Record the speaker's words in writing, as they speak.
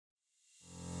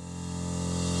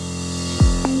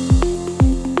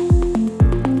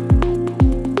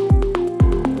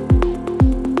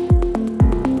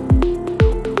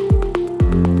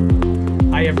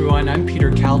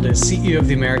Valdez, CEO of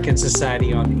the American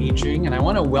Society on Aging, and I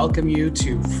want to welcome you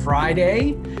to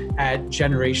Friday at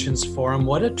Generations Forum.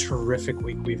 What a terrific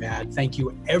week we've had. Thank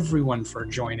you everyone for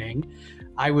joining.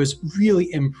 I was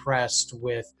really impressed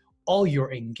with all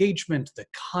your engagement, the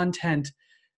content,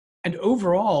 and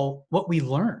overall what we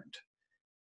learned.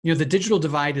 You know, the digital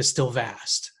divide is still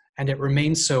vast, and it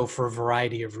remains so for a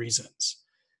variety of reasons.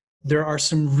 There are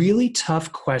some really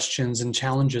tough questions and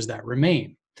challenges that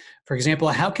remain. For example,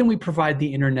 how can we provide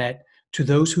the internet to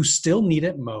those who still need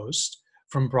it most,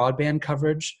 from broadband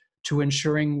coverage to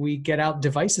ensuring we get out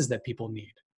devices that people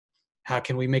need? How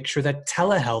can we make sure that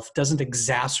telehealth doesn't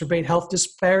exacerbate health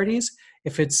disparities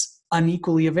if it's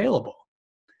unequally available?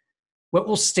 What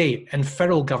will state and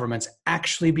federal governments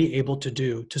actually be able to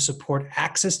do to support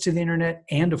access to the internet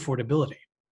and affordability?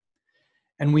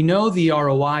 And we know the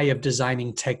ROI of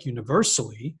designing tech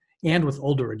universally and with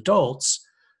older adults.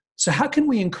 So how can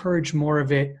we encourage more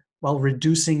of it while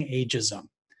reducing ageism?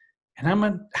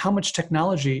 And how much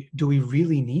technology do we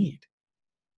really need?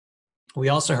 We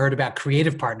also heard about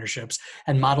creative partnerships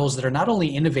and models that are not only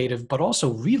innovative, but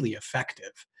also really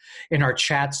effective. In our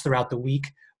chats throughout the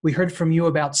week, we heard from you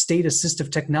about state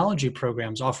assistive technology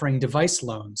programs offering device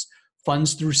loans,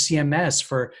 funds through CMS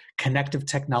for connective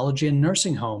technology in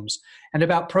nursing homes, and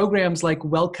about programs like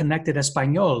Well Connected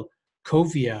Español,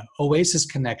 Covia, Oasis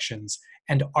Connections,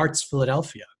 and Arts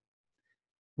Philadelphia.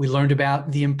 We learned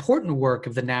about the important work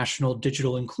of the National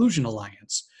Digital Inclusion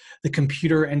Alliance, the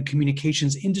Computer and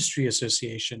Communications Industry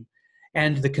Association,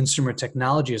 and the Consumer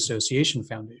Technology Association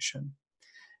Foundation.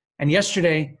 And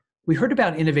yesterday, we heard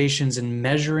about innovations in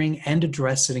measuring and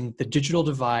addressing the digital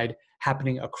divide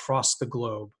happening across the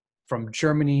globe, from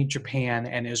Germany, Japan,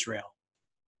 and Israel.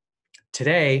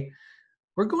 Today,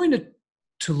 we're going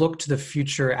to look to the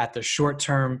future at the short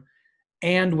term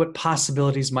and what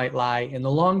possibilities might lie in the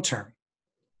long term.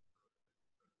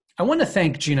 I want to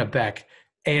thank Gina Beck,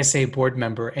 ASA board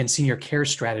member and senior care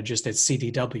strategist at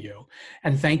CDW,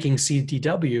 and thanking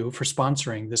CDW for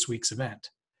sponsoring this week's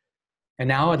event. And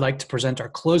now I'd like to present our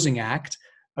closing act,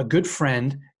 a good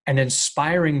friend and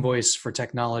inspiring voice for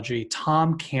technology,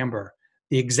 Tom Kamber,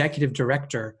 the executive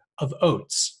director of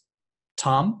OATS.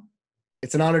 Tom?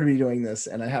 It's an honor to be doing this.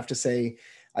 And I have to say,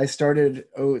 I started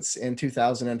OATS in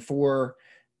 2004.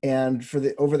 And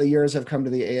over the years, I've come to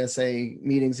the ASA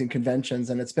meetings and conventions.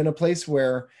 And it's been a place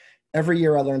where every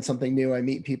year I learn something new. I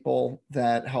meet people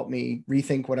that help me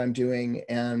rethink what I'm doing.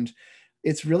 And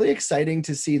it's really exciting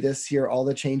to see this year, all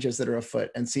the changes that are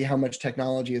afoot, and see how much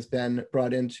technology has been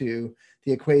brought into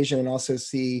the equation, and also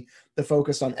see the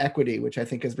focus on equity, which I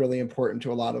think is really important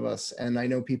to a lot of us. And I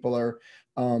know people are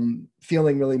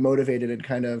feeling really motivated and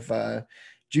kind of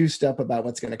juiced up about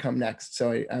what's going to come next.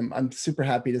 So I'm super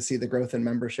happy to see the growth in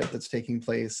membership that's taking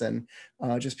place, and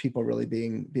just people really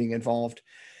being involved.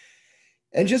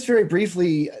 And just very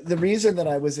briefly, the reason that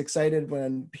I was excited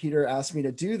when Peter asked me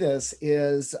to do this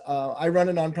is I run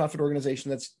a nonprofit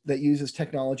organization that uses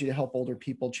technology to help older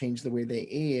people change the way they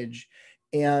age.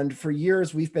 And for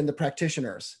years, we've been the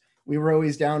practitioners. We were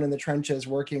always down in the trenches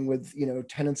working with,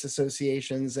 tenants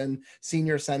associations and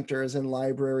senior centers and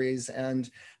libraries,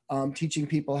 and teaching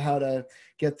people how to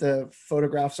get the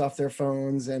photographs off their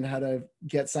phones and how to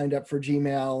get signed up for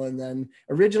Gmail. And then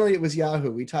originally it was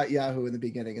Yahoo. We taught Yahoo in the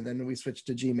beginning, and then we switched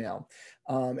to Gmail.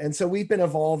 And so we've been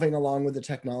evolving along with the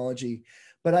technology.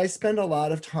 But I spend a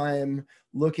lot of time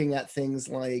looking at things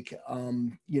like,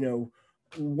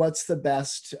 what's the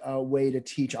best way to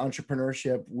teach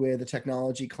entrepreneurship with a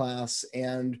technology class,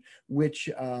 and which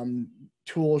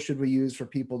tool should we use for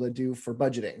people to do for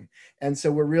budgeting? And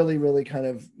so we're really, really kind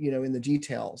of, in the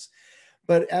details.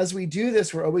 But as we do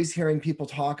this, we're always hearing people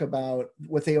talk about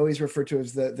what they always refer to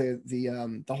as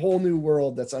the whole new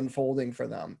world that's unfolding for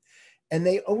them. And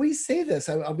they always say this.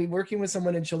 I'll be working with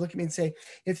someone and she'll look at me and say,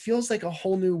 it feels like a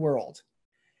whole new world.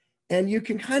 And you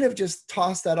can kind of just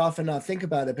toss that off and not think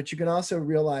about it, but you can also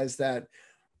realize that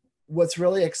what's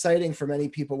really exciting for many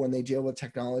people when they deal with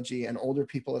technology, and older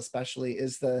people especially,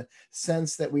 is the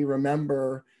sense that we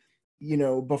remember,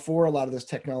 before a lot of this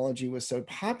technology was so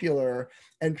popular,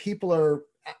 and people are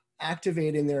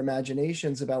activating their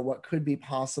imaginations about what could be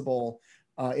possible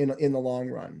in the long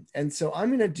run. And so I'm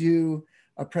going to do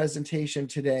a presentation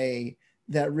today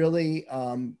that really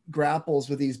grapples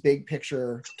with these big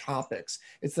picture topics.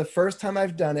 It's the first time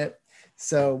I've done it,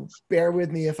 so bear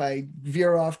with me if I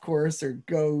veer off course or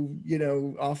go,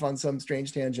 off on some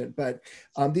strange tangent. But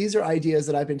these are ideas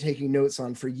that I've been taking notes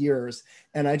on for years,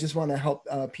 and I just want to help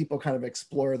people kind of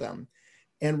explore them.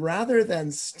 And rather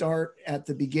than start at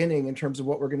the beginning in terms of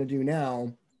what we're going to do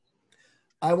now,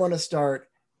 I want to start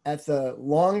at the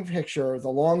long picture, the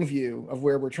long view of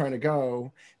where we're trying to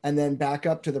go, and then back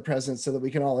up to the present so that we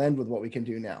can all end with what we can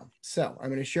do now. So I'm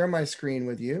going to share my screen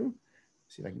with you.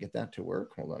 See if I can get that to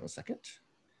work. Hold on a second.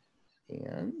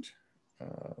 And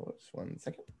whoops, 1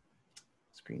 second.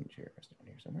 Screen share is down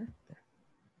here somewhere. There.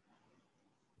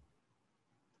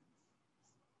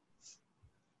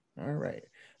 All right.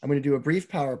 I'm going to do a brief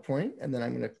PowerPoint, and then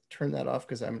I'm going to turn that off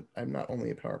because I'm not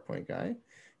only a PowerPoint guy.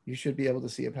 You should be able to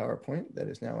see a PowerPoint that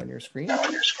is now on your screen.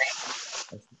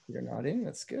 You're nodding.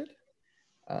 That's good.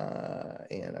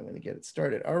 And I'm going to get it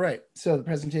started. All right. So the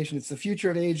presentation, it's the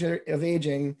future of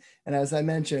aging. And as I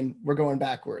mentioned, we're going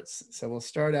backwards. So we'll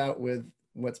start out with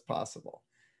what's possible.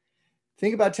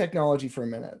 Think about technology for a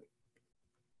minute.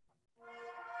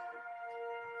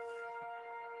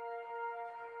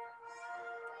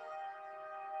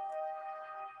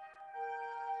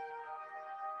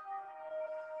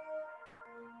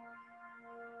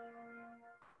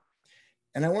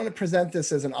 And I want to present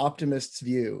this as an optimist's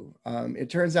view. It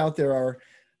turns out there are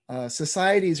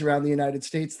societies around the United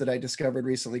States that I discovered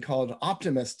recently called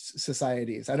optimist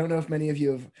societies. I don't know if many of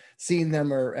you have seen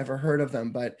them or ever heard of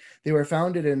them, but they were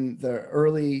founded in the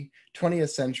early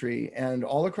 20th century, and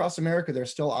all across America, there's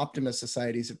still optimist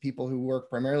societies of people who work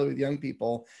primarily with young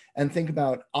people and think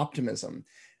about optimism.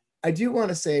 I do want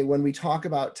to say when we talk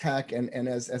about tech and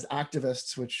as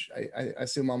activists, which I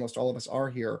assume almost all of us are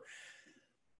here,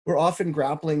 we're often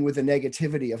grappling with the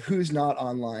negativity of who's not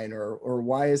online, or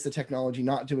why is the technology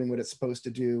not doing what it's supposed to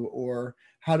do, or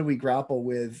how do we grapple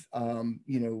with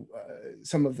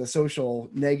some of the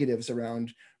social negatives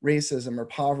around racism or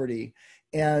poverty.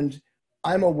 And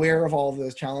I'm aware of all of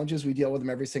those challenges. We deal with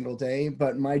them every single day,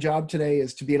 but my job today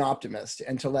is to be an optimist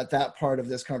and to let that part of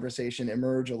this conversation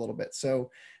emerge a little bit.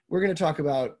 So we're going to talk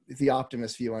about the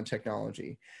optimist view on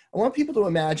technology. I want people to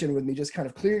imagine with me, just kind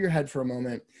of clear your head for a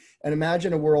moment and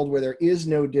imagine a world where there is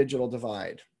no digital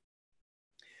divide,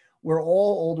 where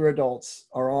all older adults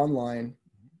are online,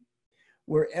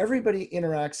 where everybody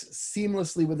interacts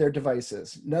seamlessly with their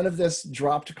devices. None of this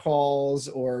dropped calls,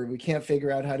 or we can't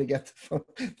figure out how to get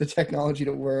the technology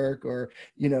to work, or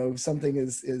something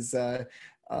is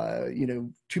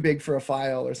too big for a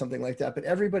file or something like that. But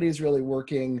everybody is really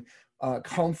working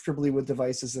comfortably with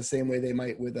devices the same way they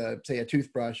might with say a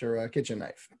toothbrush or a kitchen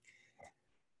knife.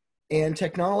 And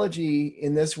technology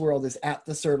in this world is at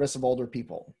the service of older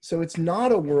people. So it's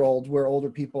not a world where older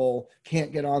people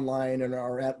can't get online and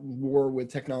are at war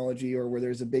with technology, or where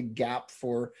there's a big gap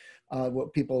for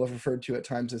what people have referred to at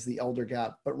times as the elder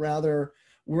gap, but rather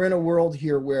we're in a world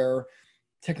here where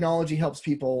technology helps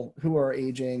people who are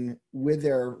aging with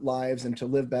their lives and to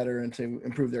live better and to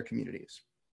improve their communities.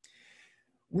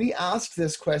 We asked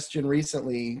this question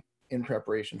recently in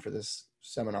preparation for this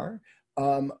seminar.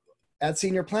 At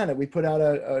Senior Planet, we put out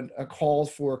a call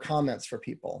for comments for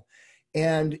people.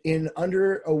 And in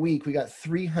under a week, we got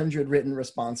 300 written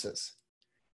responses.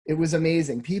 It was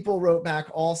amazing. People wrote back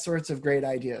all sorts of great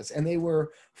ideas, and they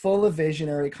were full of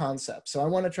visionary concepts. So I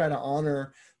want to try to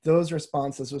honor those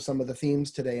responses with some of the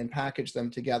themes today and package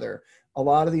them together. A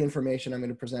lot of the information I'm going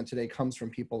to present today comes from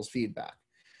people's feedback.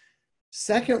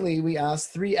 Secondly, we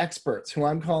asked 3 experts who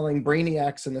I'm calling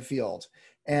brainiacs in the field.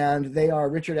 And they are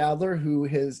Richard Adler, who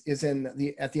is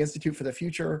at the Institute for the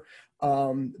Future,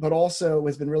 but also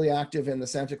has been really active in the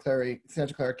Santa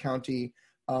Clara County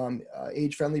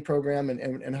age-friendly program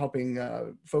and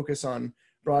helping focus on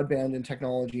broadband and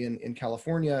technology in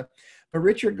California. But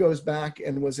Richard goes back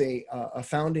and was a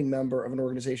founding member of an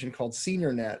organization called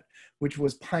SeniorNet, which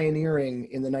was pioneering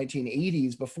in the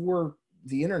 1980s before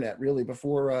the internet, really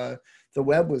before the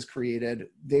web was created.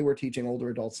 They were teaching older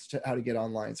adults how to get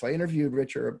online. So I interviewed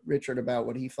Richard about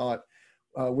what he thought,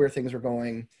 where things were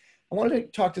going. I wanted to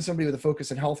talk to somebody with a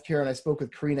focus in healthcare, and I spoke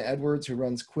with Karina Edwards, who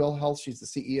runs Quill Health. She's the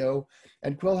CEO,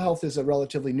 and Quill Health is a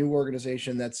relatively new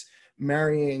organization that's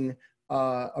marrying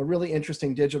a really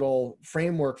interesting digital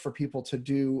framework for people to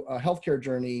do a healthcare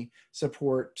journey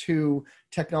support to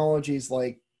technologies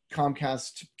like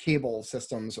Comcast cable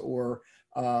systems or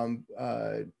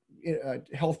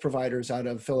health providers out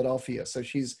of Philadelphia. So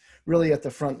she's really at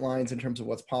the front lines in terms of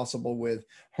what's possible with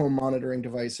home monitoring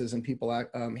devices and people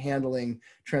handling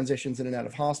transitions in and out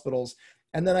of hospitals.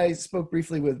 And then I spoke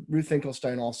briefly with Ruth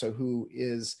Finkelstein also, who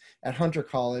is at Hunter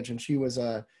College, and she was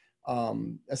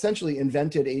essentially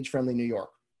invented age-friendly New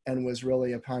York and was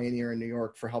really a pioneer in New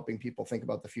York for helping people think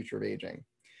about the future of aging.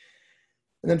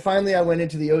 And then finally, I went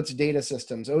into the OATS data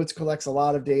systems. OATS collects a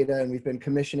lot of data, and we've been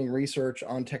commissioning research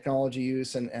on technology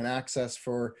use and access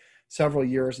for several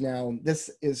years now. This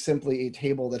is simply a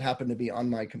table that happened to be on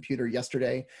my computer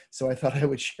yesterday. So I thought I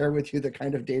would share with you the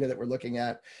kind of data that we're looking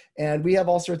at. And we have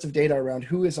all sorts of data around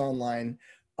who is online,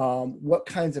 what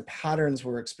kinds of patterns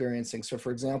we're experiencing. So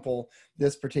for example,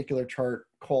 this particular chart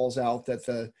calls out that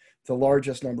the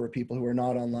largest number of people who are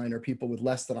not online are people with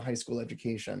less than a high school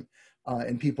education.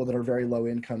 And people that are very low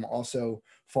income also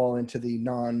fall into the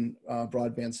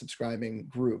non-broadband subscribing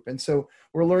group. And so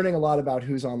we're learning a lot about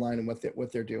who's online and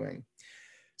what they're doing.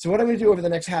 So what I'm going to do over the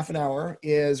next half an hour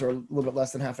is, or a little bit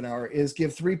less than half an hour, is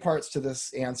give three parts to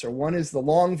this answer. One is the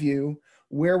long view,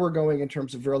 where we're going in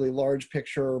terms of really large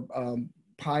picture,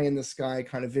 pie in the sky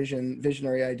kind of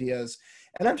visionary ideas.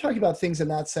 And I'm talking about things in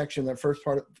that section, that first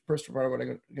part of what I'm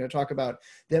going to talk about,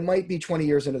 that might be 20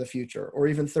 years into the future, or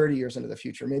even 30 years into the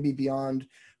future, maybe beyond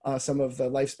some of the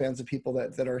lifespans of people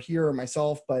that are here, or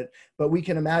myself, but we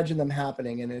can imagine them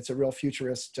happening, and it's a real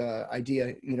futurist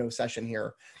idea, session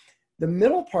here. The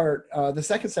middle part, the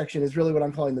second section, is really what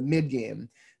I'm calling the mid-game.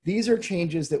 These are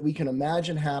changes that we can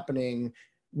imagine happening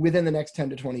within the next 10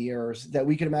 to 20 years, that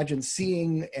we can imagine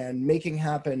seeing and making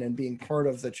happen and being part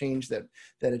of the change that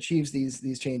achieves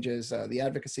these changes, the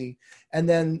advocacy. And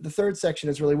then the third section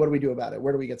is really, what do we do about it?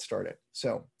 Where do we get started?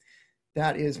 So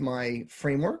that is my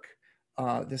framework.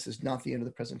 This is not the end of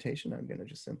the presentation. I'm going to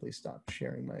just simply stop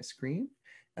sharing my screen,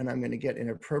 and I'm going to get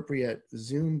an appropriate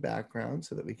Zoom background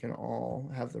so that we can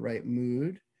all have the right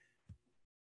mood.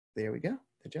 There we go,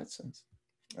 the Jetsons.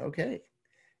 Okay.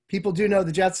 People do know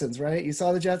the Jetsons, right? You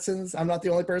saw the Jetsons? I'm not the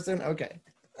only person? Okay.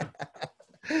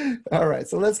 All right,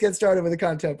 so let's get started with the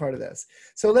content part of this.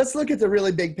 So let's look at the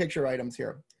really big picture items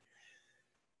here.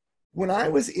 When I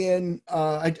was in,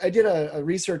 I did a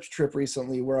research trip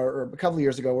recently, or a couple of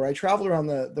years ago, where I traveled around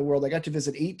the world. I got to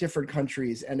visit 8 different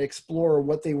countries and explore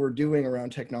what they were doing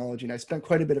around technology. And I spent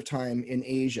quite a bit of time in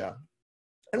Asia.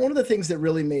 And one of the things that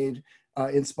really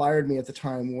inspired me at the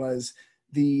time was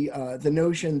the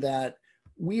notion that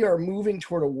we are moving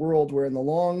toward a world where in the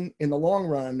long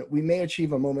run, we may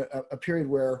achieve a period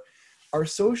where our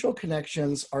social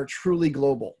connections are truly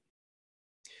global,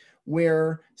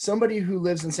 where somebody who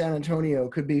lives in San Antonio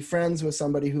could be friends with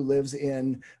somebody who lives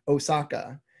in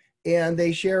Osaka, and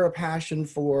they share a passion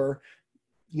for,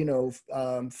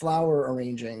 flower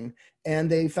arranging, and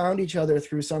they found each other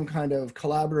through some kind of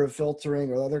collaborative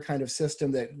filtering or other kind of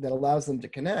system that allows them to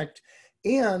connect,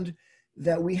 and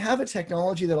that we have a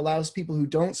technology that allows people who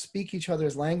don't speak each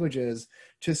other's languages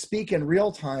to speak in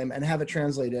real time and have it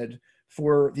translated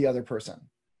for the other person.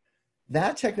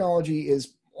 That technology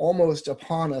is almost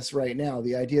upon us right now,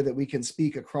 the idea that we can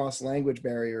speak across language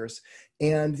barriers,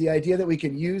 and the idea that we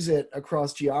can use it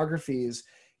across geographies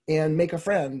and make a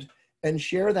friend and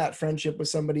share that friendship with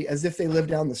somebody as if they live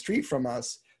down the street from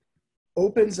us,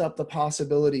 opens up the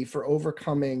possibility for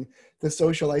overcoming the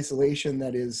social isolation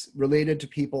that is related to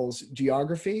people's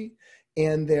geography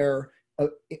and their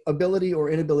ability or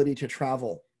inability to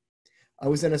travel. I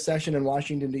was in a session in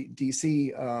Washington,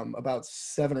 D.C. About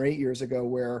 7 or 8 years ago,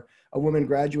 where a woman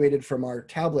graduated from our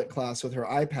tablet class with her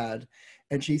iPad,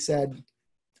 and she said,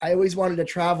 I always wanted to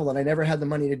travel and I never had the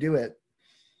money to do it.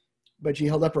 But she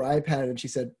held up her iPad and she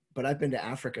said, but I've been to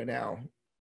Africa now.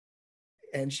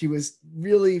 And she was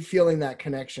really feeling that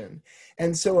connection.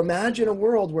 And so imagine a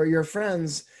world where your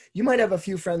friends, you might have a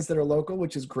few friends that are local,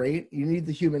 which is great. You need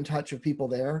the human touch of people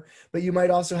there, but you might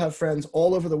also have friends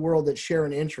all over the world that share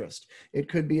an interest. It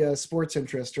could be a sports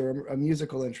interest or a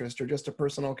musical interest or just a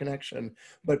personal connection,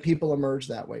 but people emerge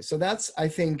that way. So that's, I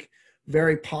think,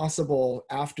 very possible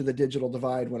after the digital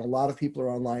divide, when a lot of people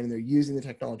are online and they're using the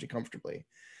technology comfortably.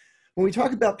 When we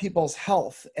talk about people's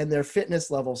health and their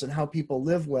fitness levels and how people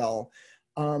live well,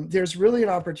 there's really an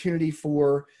opportunity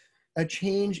for a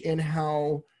change in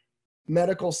how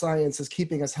medical science is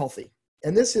keeping us healthy.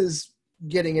 And this is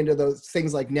getting into those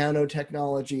things like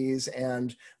nanotechnologies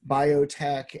and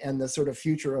biotech and the sort of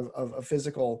future of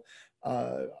physical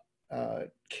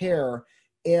care.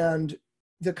 And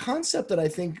the concept that I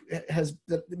think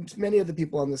that many of the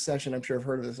people on this session, I'm sure, have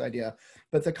heard of this idea,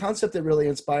 but the concept that really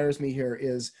inspires me here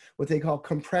is what they call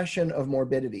compression of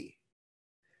morbidity.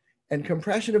 And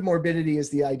compression of morbidity is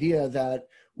the idea that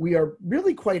we are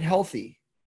really quite healthy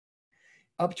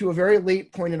up to a very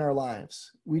late point in our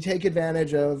lives. We take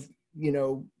advantage of,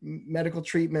 medical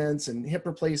treatments and hip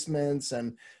replacements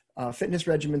and fitness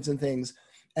regimens and things.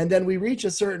 And then we reach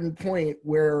a certain point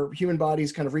where human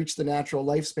bodies kind of reach the natural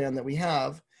lifespan that we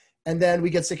have, and then we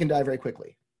get sick and die very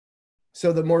quickly.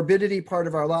 So the morbidity part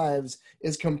of our lives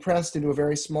is compressed into a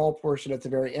very small portion at the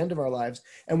very end of our lives,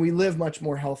 and we live much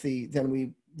more healthy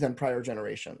than prior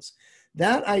generations.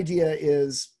 That idea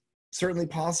is certainly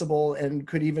possible and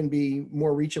could even be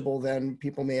more reachable than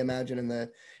people may imagine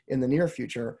in the near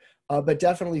future, but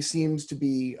definitely seems to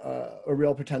be a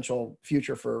real potential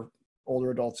future for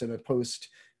older adults in a post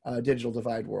digital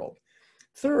divide world.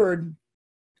 Third,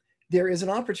 there is an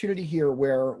opportunity here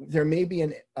where there may be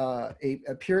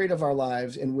a period of our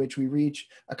lives in which we reach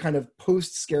a kind of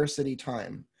post-scarcity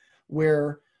time,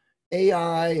 where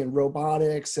AI and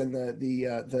robotics and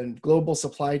the global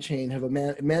supply chain have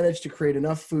managed to create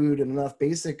enough food and enough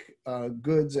basic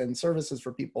goods and services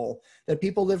for people that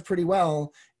people live pretty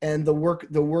well, and the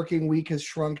working week has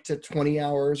shrunk to 20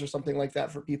 hours or something like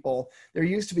that for people. There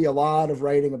used to be a lot of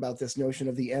writing about this notion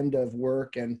of the end of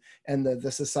work and the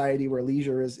society where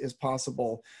leisure is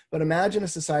possible. But imagine a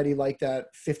society like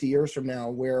that 50 years from now,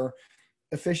 where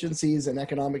efficiencies and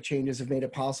economic changes have made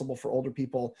it possible for older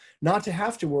people not to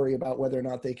have to worry about whether or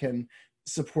not they can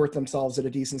support themselves at a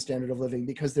decent standard of living,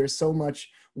 because there's so much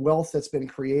wealth that's been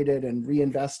created and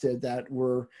reinvested that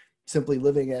we're simply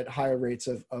living at higher rates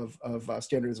of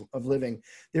standards of living.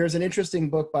 There's an interesting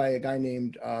book by a guy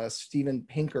named Steven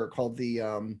Pinker called The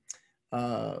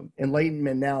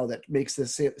Enlightenment Now that makes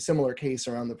this similar case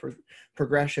around the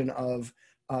progression of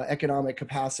economic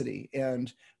capacity.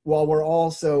 And while we're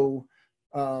also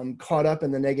caught up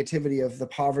in the negativity of the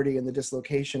poverty and the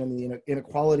dislocation and the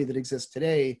inequality that exists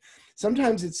today,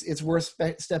 sometimes it's worth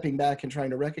stepping back and trying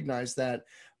to recognize that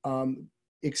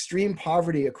extreme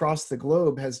poverty across the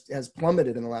globe has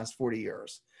plummeted in the last 40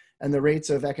 years. And the rates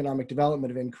of economic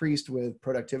development have increased with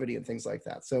productivity and things like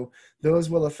that. So those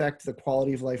will affect the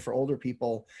quality of life for older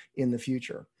people in the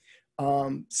future.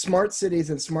 Smart cities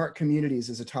and smart communities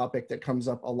is a topic that comes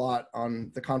up a lot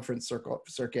on the conference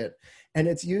circuit. And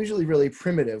it's usually really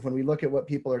primitive. When we look at what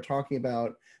people are talking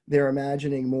about, they're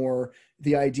imagining more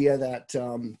the idea that,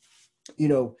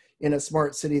 in a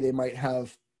smart city, they might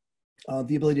have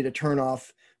the ability to turn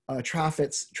off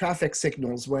traffic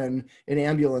signals when an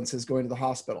ambulance is going to the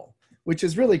hospital, which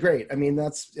is really great. I mean,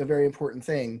 that's a very important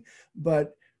thing.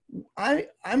 But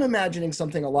I'm imagining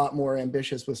something a lot more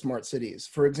ambitious with smart cities.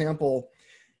 For example,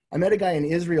 I met a guy in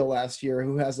Israel last year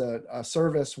who has a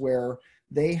service where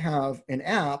they have an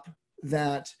app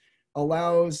that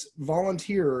allows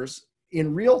volunteers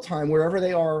in real time, wherever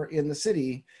they are in the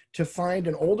city, to find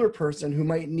an older person who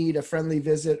might need a friendly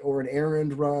visit or an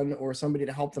errand run or somebody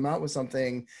to help them out with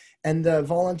something. And the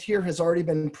volunteer has already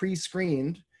been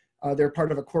pre-screened. They're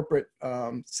part of a corporate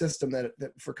system that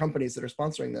for companies that are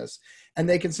sponsoring this. And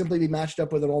they can simply be matched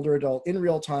up with an older adult in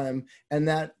real time. And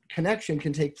that connection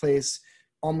can take place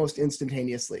almost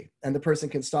instantaneously. And the person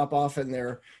can stop off in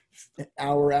their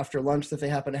hour after lunch that they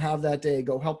happen to have that day,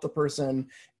 go help the person,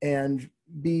 and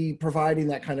be providing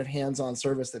that kind of hands-on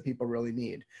service that people really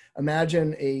need.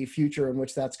 Imagine a future in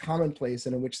which that's commonplace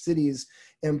and in which cities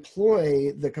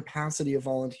employ the capacity of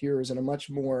volunteers in a much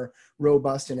more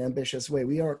robust and ambitious way.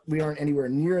 We aren't anywhere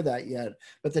near that yet,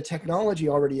 but the technology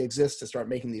already exists to start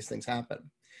making these things happen.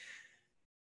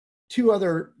 Three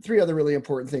other really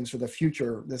important things for the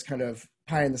future, this kind of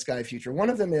pie in the sky future. One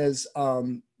of them is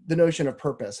the notion of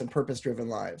purpose and purpose-driven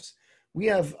lives. We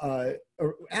have,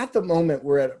 at the moment,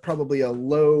 we're at probably a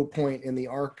low point in the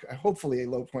arc, hopefully a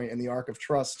low point in the arc of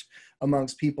trust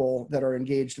amongst people that are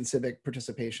engaged in civic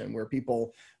participation, where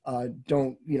people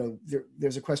don't,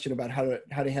 there's a question about how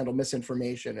to handle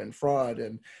misinformation and fraud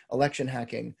and election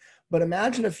hacking. But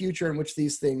imagine a future in which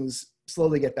these things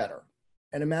slowly get better.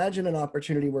 And imagine an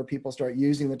opportunity where people start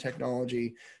using the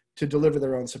technology to deliver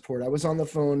their own support. I was on the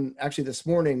phone actually this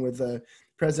morning with the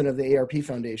president of the ARP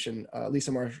Foundation,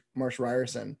 Lisa Marsh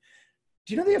Ryerson.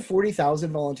 Do you know they have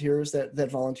 40,000 volunteers that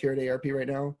volunteer at ARP right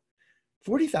now?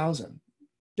 40,000.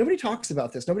 Nobody talks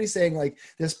about this. Nobody's saying like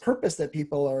this purpose that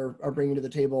people are bringing to the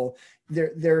table.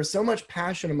 There's so much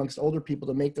passion amongst older people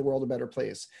to make the world a better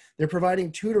place. They're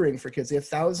providing tutoring for kids. They have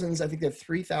thousands, I think they have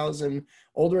 3,000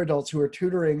 older adults who are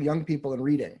tutoring young people in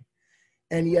reading.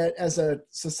 And yet as a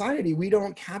society, we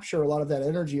don't capture a lot of that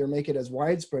energy or make it as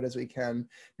widespread as we can,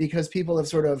 because people have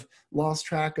sort of lost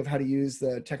track of how to use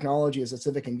the technology as a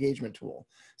civic engagement tool.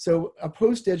 So a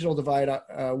post-digital divide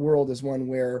world is one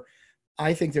where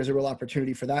I think there's a real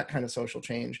opportunity for that kind of social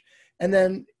change. And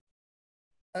then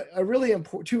a really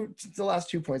important, the last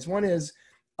 2 points. One is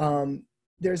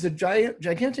there's a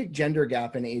gigantic gender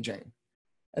gap in aging.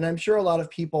 And I'm sure a lot of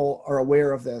people are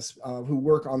aware of this who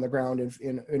work on the ground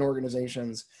in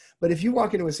organizations. But if you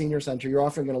walk into a senior center, you're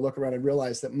often going to look around and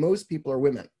realize that most people are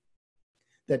women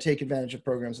that take advantage of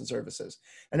programs and services.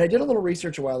 And I did a little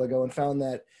research a while ago and found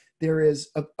that there is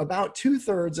about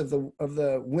 2/3 of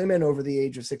the women over the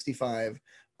age of 65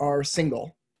 are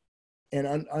single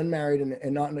and unmarried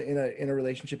and not in a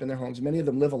relationship in their homes. Many of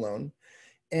them live alone.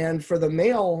 And for the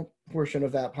male portion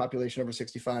of that population over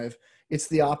 65, it's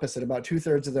the opposite. About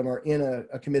 2/3 of them are in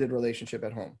a committed relationship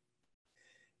at home.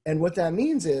 And what that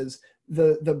means is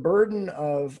the burden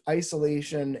of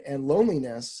isolation and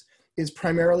loneliness is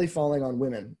primarily falling on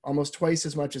women, almost twice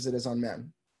as much as it is on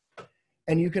men.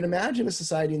 And you can imagine a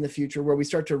society in the future where we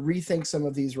start to rethink some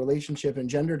of these relationship and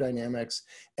gender dynamics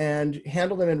and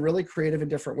handle them in really creative and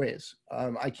different ways.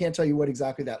 I can't tell you what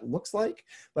exactly that looks like,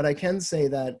 but I can say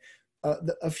that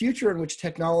a future in which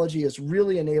technology is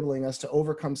really enabling us to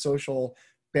overcome social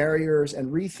barriers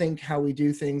and rethink how we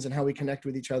do things and how we connect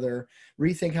with each other,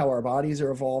 rethink how our bodies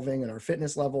are evolving and our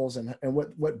fitness levels and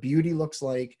what beauty looks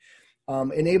like,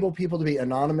 enable people to be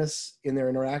anonymous in their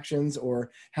interactions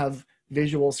or have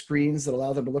visual screens that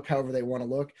allow them to look however they want to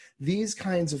look. These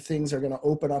kinds of things are going to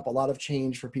open up a lot of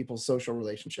change for people's social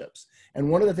relationships.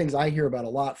 And one of the things I hear about a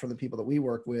lot from the people that we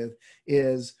work with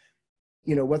is,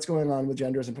 what's going on with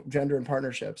gender and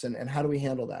partnerships and how do we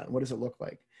handle that? And what does it look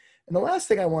like? And the last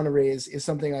thing I want to raise is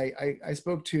something I was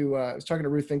talking to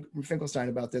Ruth Finkelstein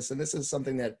about this, and this is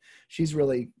something that she's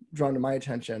really drawn to my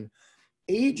attention.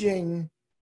 Aging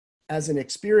as an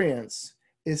experience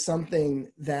is something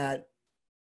that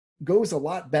goes a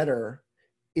lot better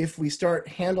if we start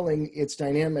handling its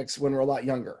dynamics when we're a lot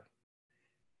younger.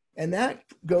 And that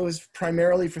goes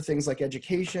primarily for things like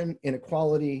education,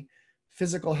 inequality,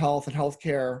 physical health and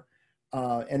healthcare,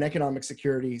 and economic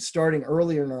security starting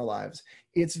earlier in our lives.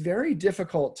 It's very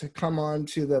difficult to come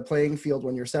onto the playing field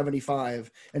when you're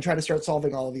 75 and try to start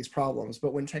solving all of these problems.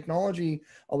 But when technology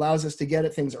allows us to get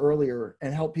at things earlier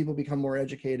and help people become more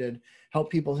educated, help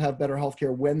people have better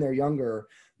healthcare when they're younger,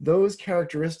 those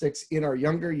characteristics in our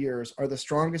younger years are the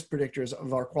strongest predictors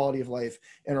of our quality of life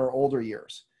in our older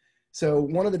years. So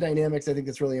one of the dynamics I think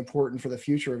that's really important for the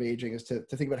future of aging is to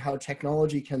think about how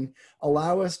technology can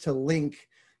allow us to link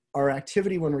our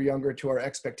activity when we're younger to our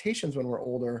expectations when we're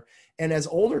older. And as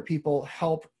older people,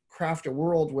 help craft a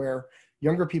world where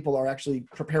younger people are actually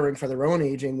preparing for their own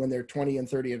aging when they're 20 and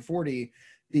 30 and 40,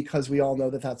 because we all know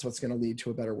that that's what's going to lead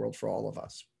to a better world for all of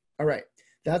us. All right,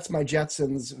 that's my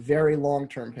Jetsons very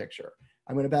long-term picture.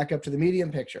 I'm going to back up to the medium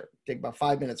picture. Take about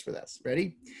 5 minutes for this.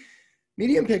 Ready?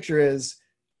 Medium picture is,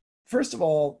 first of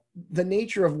all, the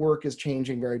nature of work is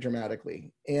changing very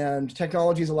dramatically, and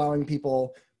technology is allowing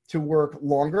people to work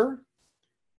longer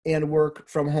and work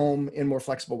from home in more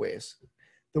flexible ways.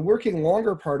 The working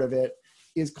longer part of it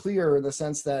is clear in the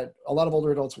sense that a lot of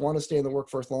older adults want to stay in the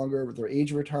workforce longer. Their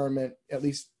age of retirement, at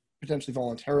least potentially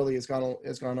voluntarily, has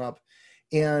gone up.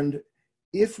 And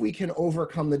if we can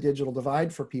overcome the digital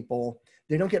divide for people,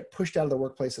 they don't get pushed out of the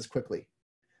workplace as quickly.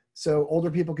 So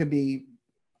older people can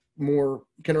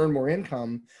earn more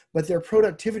income, but their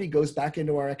productivity goes back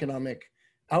into our economic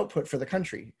output for the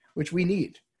country, which we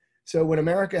need. So when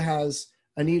America has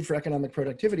a need for economic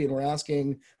productivity and we're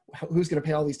asking who's going to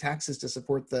pay all these taxes to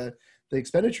support the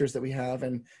expenditures that we have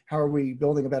and how are we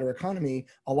building a better economy,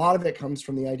 a lot of it comes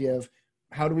from the idea of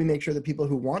how do we make sure that people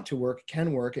who want to work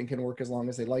and can work as long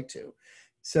as they'd like to.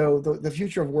 So the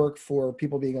future of work for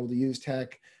people being able to use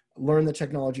tech, learn the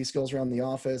technology skills around the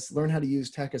office, learn how to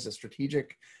use tech as a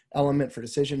strategic element for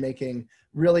decision-making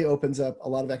really opens up a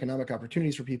lot of economic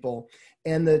opportunities for people.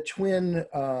 And the twin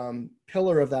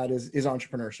pillar of that is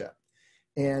entrepreneurship.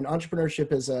 And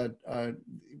entrepreneurship is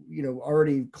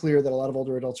already clear that a lot of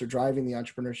older adults are driving the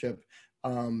entrepreneurship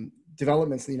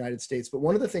developments in the United States. But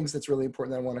one of the things that's really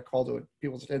important that I want to call to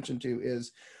people's attention to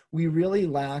is we really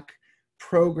lack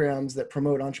programs that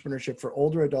promote entrepreneurship for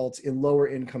older adults in lower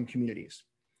income communities.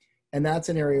 And that's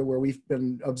an area where we've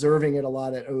been observing it a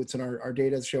lot at OATS, and our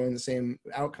data is showing the same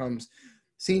outcomes.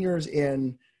 Seniors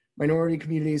in minority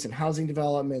communities and housing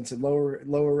developments and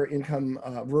lower income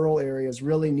rural areas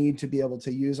really need to be able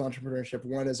to use entrepreneurship,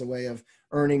 one, as a way of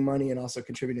earning money and also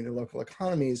contributing to local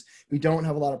economies. We don't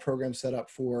have a lot of programs set up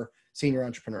for senior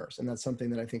entrepreneurs, and that's something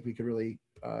that I think we could really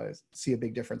see a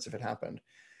big difference if it happened.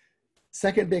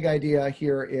 Second big idea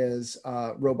here is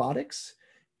robotics.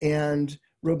 And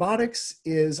robotics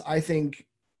is, I think,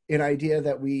 an idea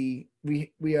that we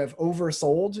have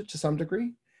oversold to some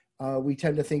degree. We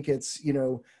tend to think it's,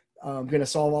 going to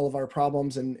solve all of our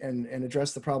problems and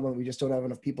address the problem. We just don't have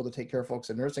enough people to take care of folks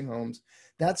in nursing homes.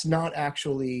 That's not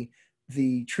actually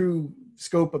the true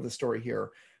scope of the story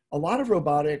here. A lot of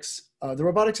robotics, the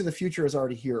robotics of the future is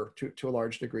already here to a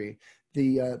large degree.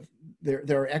 There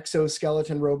are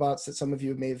exoskeleton robots that some of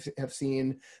you may have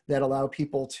seen that allow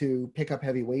people to pick up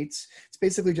heavy weights. It's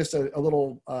basically just a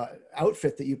little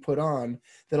outfit that you put on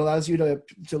that allows you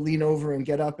to lean over and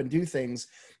get up and do things.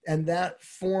 And that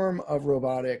form of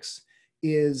robotics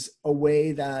is a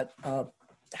way that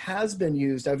has been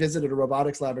used. I visited a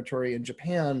robotics laboratory in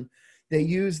Japan they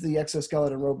use the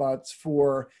exoskeleton robots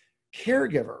for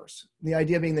caregivers. The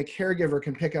idea being the caregiver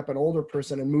can pick up an older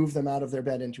person and move them out of their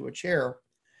bed into a chair.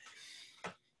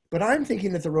 But I'm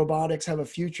thinking that the robotics have a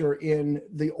future in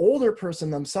the older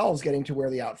person themselves getting to wear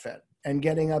the outfit and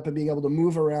getting up and being able to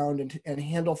move around and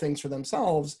handle things for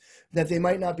themselves that they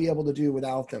might not be able to do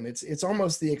without them. It's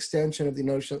almost the extension of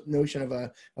the notion of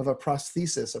a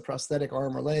prosthesis, a prosthetic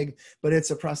arm or leg, but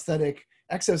it's a prosthetic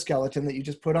exoskeleton that you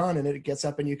just put on and it gets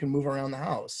up and you can move around the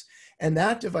house. And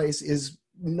that device is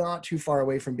not too far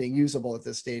away from being usable at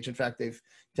this stage. In fact, they've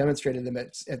demonstrated them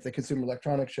at the Consumer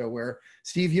Electronics Show, where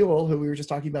Steve Ewell, who we were just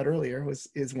talking about earlier,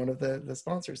 is one of the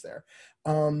sponsors there.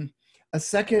 A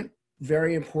second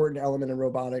very important element in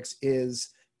robotics is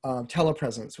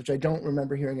telepresence, which I don't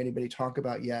remember hearing anybody talk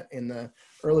about yet in the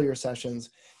earlier sessions.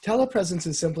 Telepresence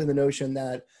is simply the notion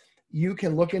that you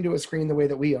can look into a screen the way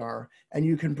that we are, and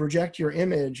you can project your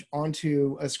image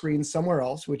onto a screen somewhere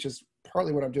else, which is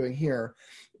partly what I'm doing here.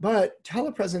 But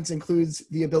telepresence includes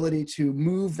the ability to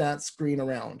move that screen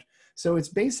around. So it's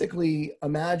basically,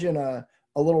 imagine a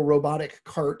little robotic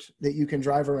cart that you can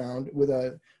drive around with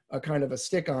a kind of a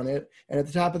stick on it. And at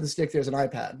the top of the stick, there's an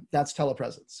iPad. That's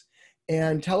telepresence.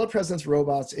 And telepresence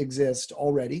robots exist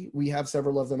already. We have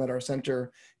several of them at our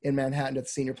center in Manhattan at the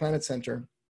Senior Planet Center.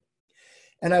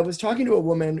 And I was talking to a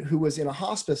woman who was in a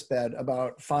hospice bed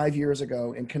about 5 years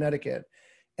ago in Connecticut.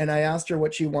 And I asked her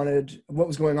what she wanted, what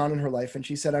was going on in her life. And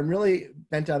she said, I'm really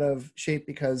bent out of shape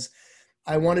because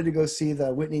I wanted to go see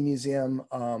the Whitney Museum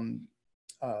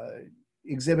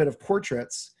exhibit of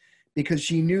portraits, because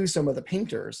she knew some of the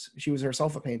painters. She was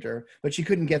herself a painter, but she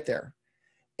couldn't get there.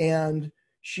 And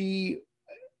she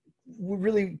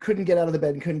really couldn't get out of the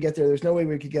bed and couldn't get there. There's no way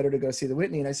we could get her to go see the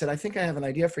Whitney. And I said, I think I have an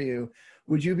idea for you.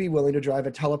 Would you be willing to drive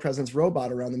a telepresence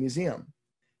robot around the museum?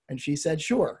 And she said,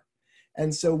 sure.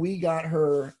 And so we got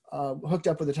her hooked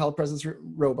up with a telepresence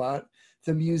robot.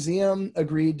 The museum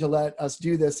agreed to let us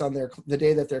do this on the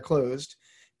day that they're closed.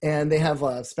 And they have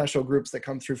special groups that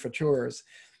come through for tours.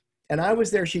 And I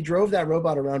was there. She drove that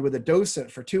robot around with a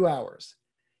docent for 2 hours.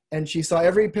 And she saw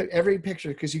every picture,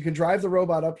 because you can drive the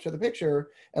robot up to the picture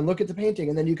and look at the painting,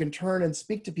 and then you can turn and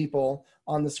speak to people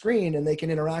on the screen and they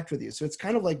can interact with you. So it's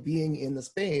kind of like being in the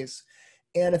space.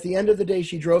 And at the end of the day,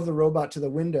 she drove the robot to the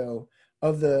window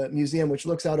of the museum, which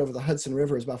looks out over the Hudson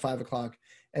River. It's about 5 o'clock.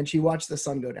 And she watched the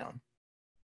sun go down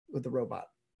with the robot.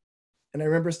 And I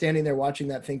remember standing there watching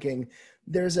that thinking,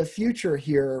 there's a future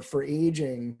here for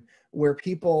aging where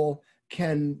people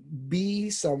can be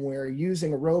somewhere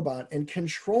using a robot and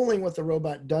controlling what the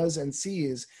robot does and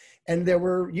sees. And there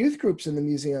were youth groups in the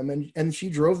museum, and she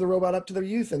drove the robot up to the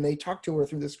youth and they talked to her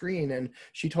through the screen. And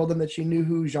she told them that she knew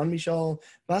who Jean-Michel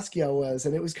Basquiat was.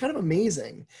 And it was kind of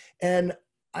amazing. And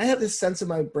I have this sense in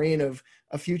my brain of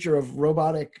a future of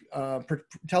robotic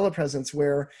telepresence,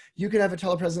 where you could have a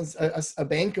telepresence, a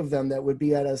bank of them that would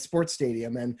be at a sports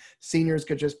stadium, and seniors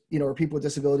could just, or people with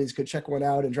disabilities could check one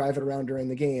out and drive it around during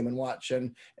the game and watch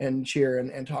and cheer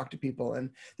and talk to people. And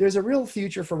there's a real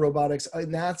future for robotics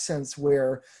in that sense,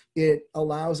 where it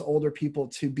allows older people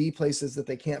to be places that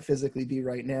they can't physically be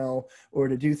right now, or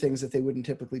to do things that they wouldn't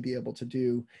typically be able to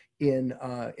do in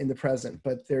the present.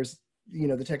 But there's,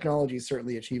 the technology is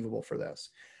certainly achievable for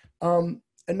this.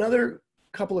 Another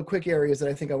couple of quick areas that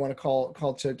I think I want to call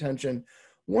to attention.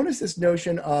 One is this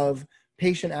notion of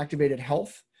patient-activated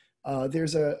health.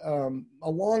 There's a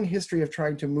long history of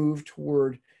trying to move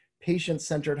toward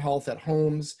patient-centered health at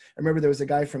homes. I remember there was a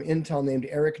guy from Intel named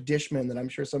Eric Dishman that I'm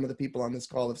sure some of the people on this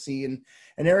call have seen.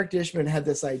 And Eric Dishman had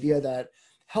this idea that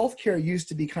healthcare used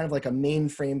to be kind of like a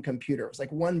mainframe computer. It was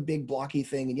like one big blocky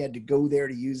thing, and you had to go there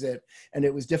to use it, and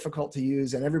it was difficult to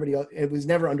use, and everybody else, it was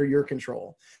never under your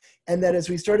control. And that as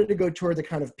we started to go toward the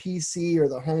kind of PC or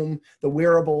the home, the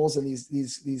wearables and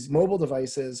these mobile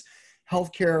devices,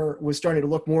 healthcare was starting to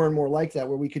look more and more like that,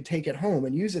 where we could take it home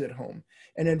and use it at home.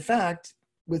 And in fact,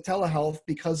 with telehealth,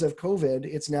 because of COVID,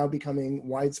 it's now becoming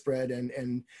widespread,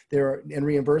 and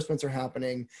reimbursements are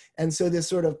happening. And so this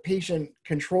sort of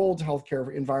patient-controlled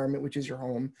healthcare environment, which is your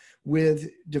home, with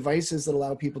devices that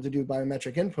allow people to do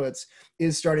biometric inputs,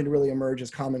 is starting to really emerge as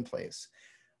commonplace.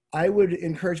 I would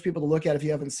encourage people to look at, if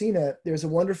you haven't seen it, there's a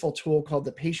wonderful tool called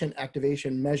the Patient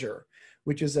Activation Measure,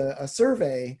 which is a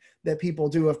survey that people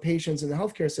do of patients in the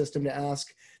healthcare system to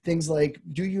ask things like,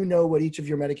 do you know what each of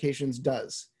your medications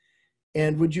does?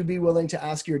 And would you be willing to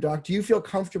ask your doctor, do you feel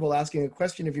comfortable asking a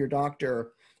question of your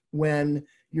doctor when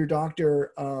your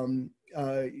doctor, that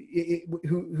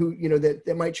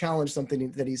might challenge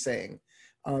something that he's saying?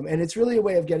 And it's really a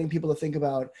way of getting people to think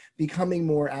about becoming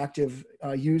more active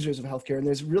users of healthcare. And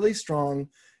there's really strong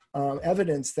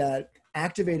evidence that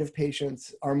activated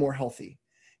patients are more healthy.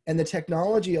 And the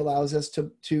technology allows us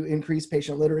to increase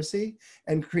patient literacy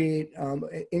and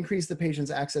increase the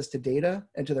patient's access to data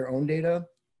and to their own data.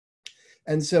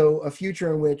 And so a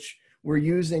future in which we're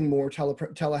using more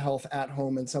telehealth at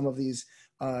home and some of these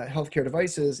healthcare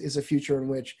devices is a future in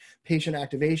which patient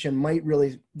activation might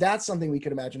really, that's something we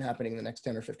could imagine happening in the next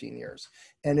 10 or 15 years,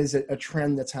 and is a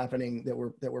trend that's happening that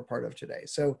we're part of today.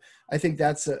 So I think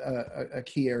that's a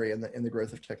key area in the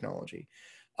growth of technology.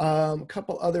 A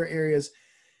couple other areas.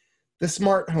 The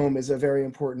smart home is a very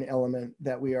important element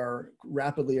that we are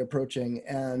rapidly approaching.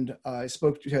 And I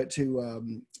spoke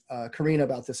to Karina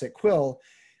about this at Quill.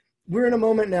 We're in a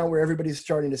moment now where everybody's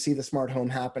starting to see the smart home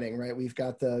happening, right? We've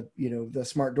got the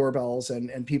smart doorbells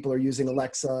and people are using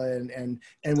Alexa and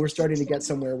we're starting to get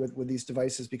somewhere with these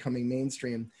devices becoming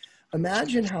mainstream.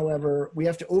 Imagine, however, we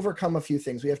have to overcome a few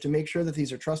things. We have to make sure that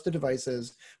these are trusted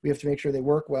devices. We have to make sure they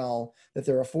work well, that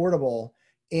they're affordable.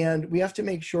 And we have to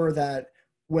make sure that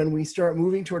when we start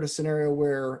moving toward a scenario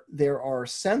where there are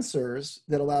sensors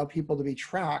that allow people to be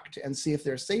tracked and see if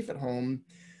they're safe at home,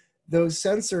 those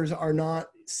sensors are not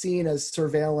seen as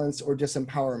surveillance or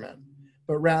disempowerment,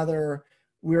 but rather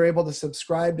we're able to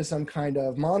subscribe to some kind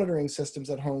of monitoring systems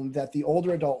at home that the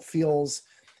older adult feels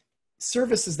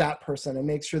services that person and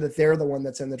makes sure that they're the one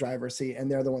that's in the driver's seat and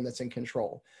they're the one that's in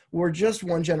control. We're just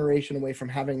one generation away from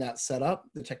having that set up.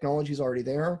 The technology is already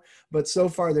there, but so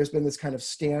far there's been this kind of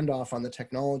standoff on the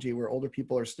technology where older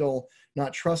people are still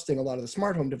not trusting a lot of the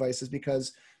smart home devices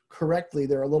because correctly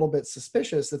they're a little bit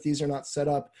suspicious that these are not set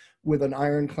up with an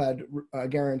ironclad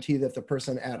guarantee that the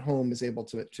person at home is able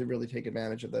to really take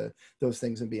advantage of those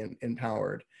things and be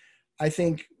empowered. I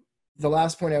think the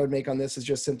last point I would make on this is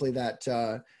just simply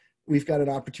that we've got an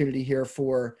opportunity here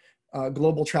for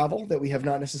global travel that we have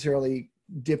not necessarily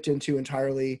dipped into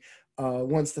entirely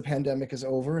once the pandemic is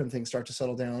over and things start to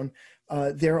settle down.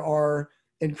 There are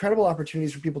incredible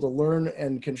opportunities for people to learn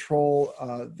and control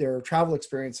their travel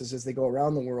experiences as they go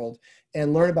around the world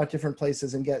and learn about different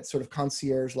places and get sort of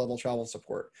concierge level travel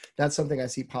support. That's something I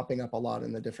see popping up a lot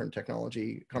in the different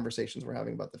technology conversations we're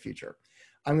having about the future.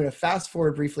 I'm going to fast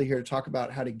forward briefly here to talk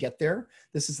about how to get there.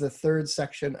 This is the third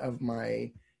section of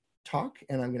my talk,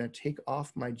 and I'm going to take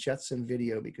off my Jetson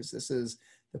video because this is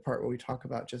the part where we talk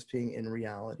about just being in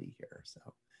reality here. So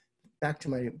back to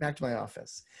my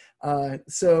office.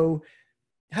 So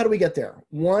how do we get there?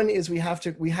 One is we have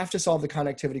to solve the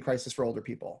connectivity crisis for older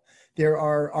people. There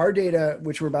are our data,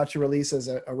 which we're about to release as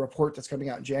a report that's coming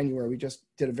out in January. We just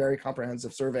did a very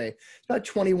comprehensive survey. It's about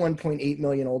 21.8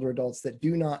 million older adults that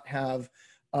do not have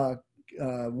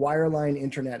wireline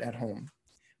internet at home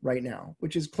right now,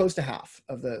 which is close to half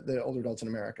of the older adults in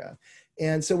America.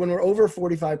 And so when we're over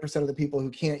 45% of the people who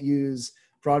can't use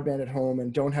broadband at home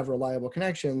and don't have reliable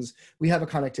connections, we have a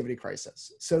connectivity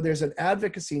crisis. So there's an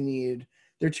advocacy need.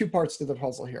 There are two parts to the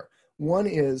puzzle here. One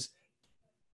is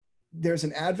there's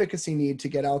an advocacy need to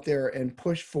get out there and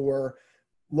push for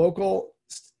local,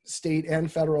 state,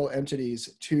 and federal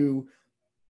entities to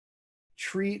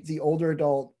treat the older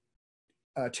adult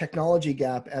technology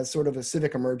gap as sort of a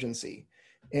civic emergency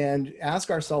and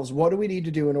ask ourselves, what do we need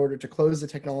to do in order to close the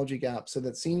technology gap so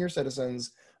that senior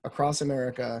citizens across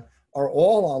America are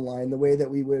all online the way that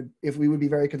we would be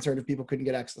very concerned if people couldn't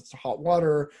get access to hot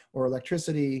water or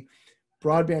electricity.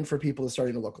 Broadband for people is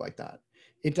starting to look like that.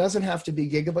 It doesn't have to be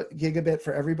gigabit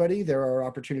for everybody. There are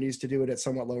opportunities to do it at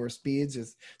somewhat lower speeds,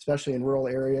 especially in rural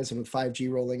areas and with 5G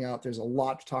rolling out. There's a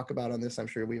lot to talk about on this. I'm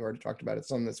sure we've already talked about it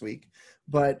some this week.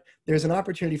 But there's an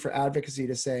opportunity for advocacy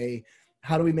to say,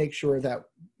 how do we make sure that,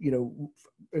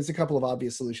 there's a couple of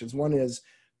obvious solutions. One is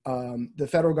the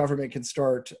federal government can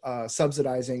start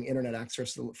subsidizing internet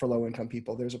access for low-income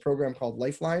people. There's a program called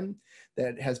Lifeline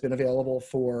that has been available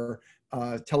for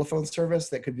telephone service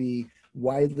that could be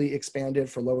widely expanded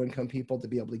for low-income people to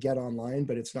be able to get online,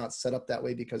 but it's not set up that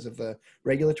way because of the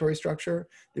regulatory structure.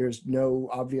 There's no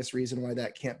obvious reason why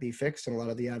that can't be fixed, and a lot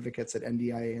of the advocates at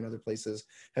NDIA and other places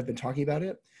have been talking about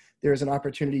it. There's an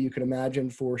opportunity you could imagine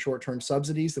for short-term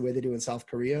subsidies, the way they do in South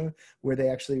Korea, where they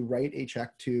actually write a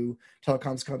check to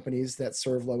telecoms companies that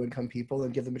serve low-income people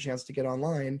and give them a chance to get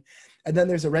online. And then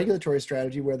there's a regulatory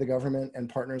strategy where the government and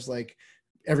partners like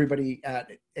everybody at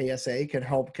ASA can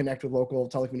help connect with local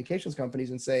telecommunications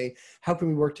companies and say, how can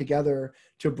we work together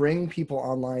to bring people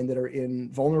online that are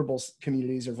in vulnerable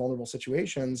communities or vulnerable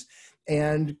situations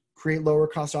and create lower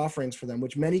cost offerings for them,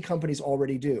 which many companies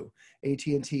already do.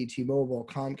 AT&T, T-Mobile,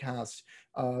 Comcast,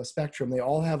 Spectrum, they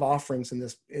all have offerings in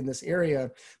this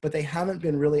area, but they haven't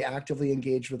been really actively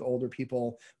engaged with older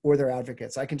people or their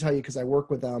advocates. I can tell you, because I work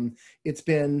with them, it's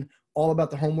been all about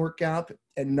the homework gap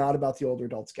and not about the older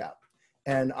adults gap.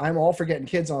 And I'm all for getting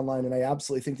kids online, and I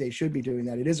absolutely think they should be doing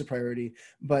that. It is a priority,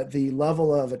 but the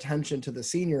level of attention to the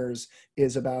seniors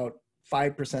is about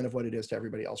 5% of what it is to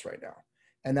everybody else right now.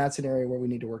 And that's an area where we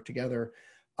need to work together.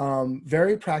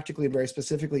 Very practically and very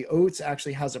specifically, OATS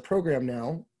actually has a program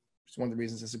now. It's one of the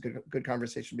reasons it's a good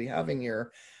conversation to be having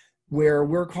here, where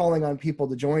we're calling on people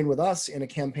to join with us in a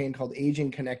campaign called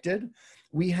Aging Connected.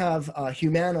 We have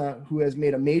Humana, who has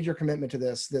made a major commitment to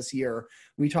this year.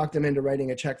 We talked them into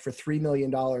writing a check for $3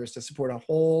 million to support a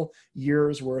whole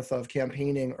year's worth of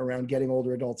campaigning around getting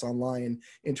older adults online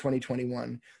in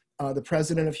 2021. The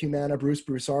president of Humana, Bruce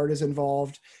Broussard, is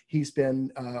involved. He's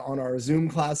been on our Zoom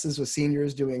classes with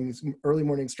seniors doing early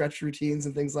morning stretch routines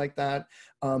and things like that.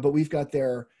 But we've got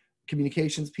their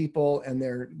communications people and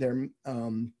their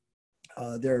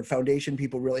foundation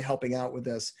people really helping out with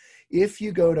this. If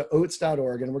you go to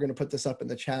oats.org, and we're going to put this up in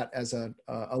the chat as a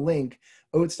link,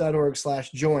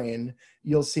 oats.org/join,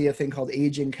 you'll see a thing called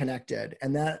Aging Connected.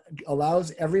 And that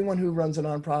allows everyone who runs a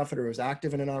nonprofit or is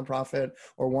active in a nonprofit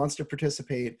or wants to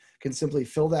participate can simply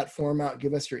fill that form out,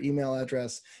 give us your email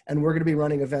address, and we're going to be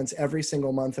running events every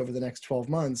single month over the next 12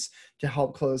 months to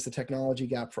help close the technology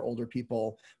gap for older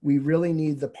people. We really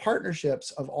need the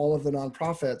partnerships of all of the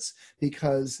nonprofits,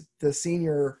 because the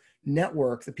senior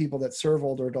network, the people that serve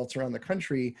older adults around the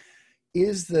country,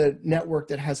 is the network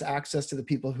that has access to the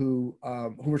people who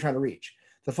we're trying to reach.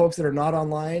 The folks that are not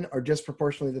online are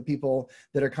disproportionately the people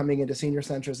that are coming into senior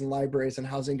centers and libraries and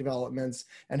housing developments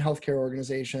and healthcare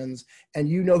organizations. And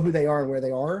you know who they are and where they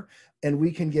are. And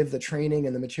we can give the training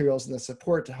and the materials and the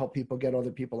support to help people get other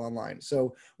people online.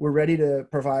 So we're ready to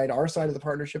provide our side of the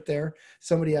partnership there.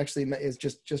 Somebody actually is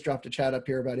just dropped a chat up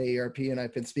here about AARP, and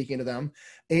I've been speaking to them.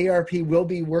 AARP will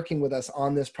be working with us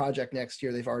on this project next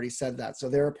year. They've already said that. So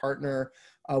they're a partner.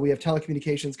 We have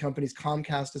telecommunications companies.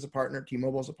 Comcast is a partner.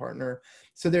 T-Mobile is a partner.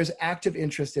 So there's active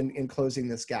interest in closing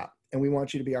this gap. And we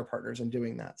want you to be our partners in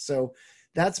doing that. So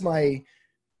that's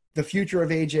the future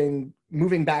of aging,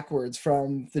 moving backwards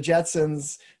from the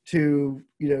Jetsons to,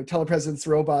 telepresence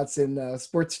robots in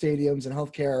sports stadiums and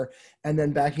healthcare, and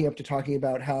then backing up to talking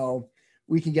about how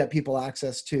we can get people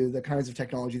access to the kinds of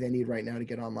technology they need right now to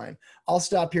get online. I'll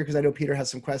stop here because I know Peter has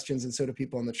some questions, and so do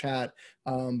people in the chat.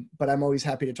 But I'm always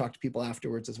happy to talk to people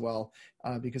afterwards as well,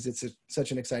 because it's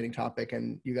such an exciting topic,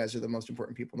 and you guys are the most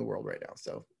important people in the world right now.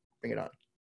 So bring it on.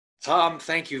 Tom,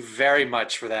 thank you very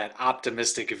much for that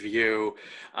optimistic view.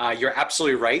 You're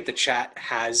absolutely right. The chat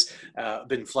has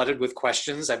been flooded with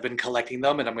questions. I've been collecting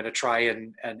them, and I'm going to try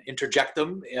and interject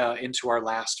them into our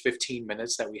last 15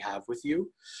 minutes that we have with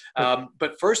you.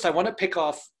 But first, I want to pick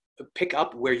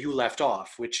up where you left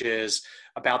off, which is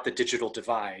about the digital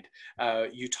divide.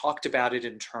 You talked about it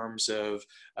in terms of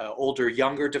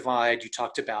older-younger divide. You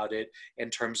talked about it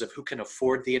in terms of who can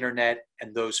afford the internet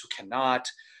and those who cannot.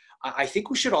 I think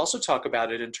we should also talk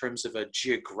about it in terms of a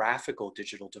geographical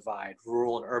digital divide,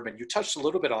 rural and urban. You touched a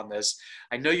little bit on this.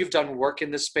 I know you've done work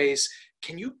in this space.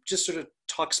 Can you just sort of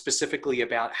talk specifically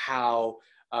about how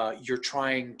you're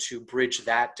trying to bridge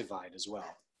that divide as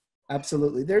well?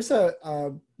 Absolutely. There's a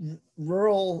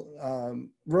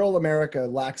rural America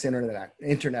lacks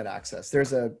internet access.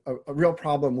 There's a real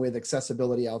problem with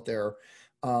accessibility out there.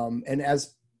 And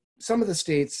as some of the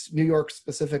states, New York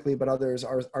specifically, but others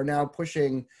are now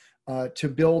pushing to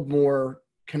build more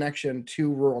connection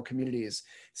to rural communities,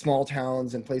 small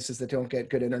towns and places that don't get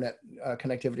good internet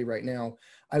connectivity right now.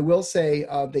 I will say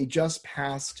they just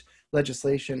passed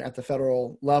legislation at the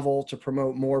federal level to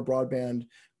promote more broadband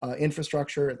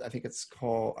infrastructure. I think it's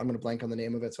called, I'm going to blank on the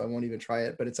name of it, so I won't even try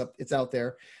it, but it's out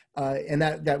there. And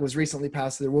that was recently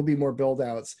passed. So there will be more build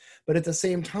outs, but at the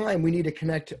same time, we need to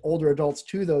connect older adults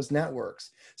to those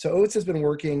networks. So OATS has been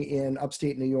working in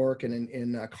upstate New York and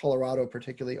in Colorado,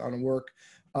 particularly on work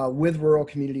with rural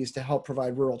communities to help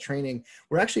provide rural training.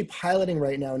 We're actually piloting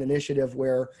right now an initiative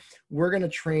where we're going to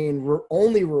train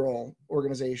only rural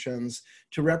organizations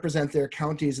to represent their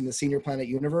counties in the Senior Planet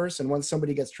universe. And once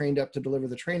somebody gets trained up to deliver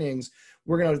the trainings,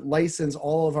 we're going to license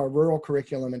all of our rural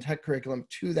curriculum and tech curriculum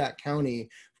to that county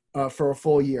for a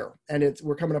full year. And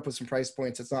we're coming up with some price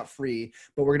points. It's not free,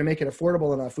 but we're going to make it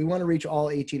affordable enough. We want to reach all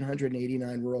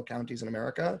 1,889 rural counties in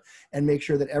America and make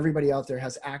sure that everybody out there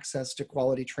has access to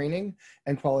quality training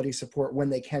and quality support when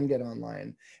they can get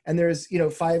online. And there's,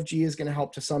 5G is going to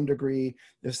help to some degree.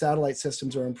 The satellite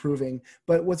systems are improving.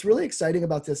 But what's really exciting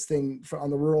about this thing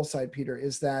on the rural side, Peter,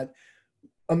 is that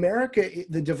America,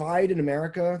 the divide in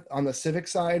America on the civic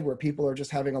side, where people are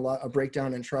just having a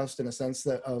breakdown in trust and a sense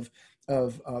that of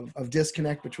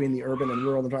disconnect between the urban and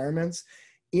rural environments.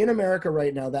 In America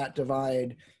right now, that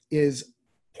divide is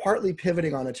partly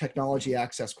pivoting on a technology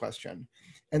access question.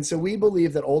 And so we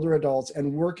believe that older adults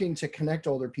and working to connect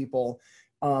older people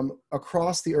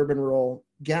across the urban-rural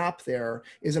gap there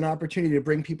is an opportunity to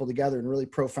bring people together in a really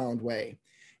profound way.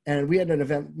 And we had an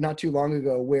event not too long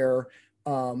ago where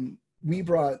we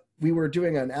were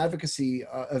doing an advocacy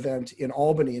event in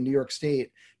Albany in New York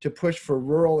State to push for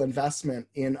rural investment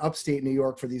in upstate New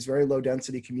York for these very low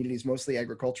density communities, mostly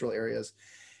agricultural areas.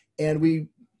 And we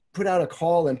put out a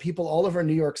call, and people all over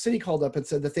New York City called up and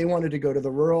said that they wanted to go to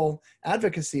the rural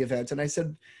advocacy event. And I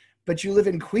said, but you live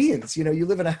in Queens, you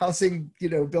live in a housing,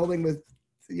 building with,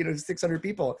 600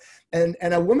 people. And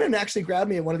a woman actually grabbed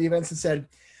me at one of the events and said,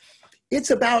 it's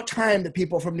about time that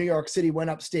people from New York City went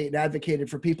upstate and advocated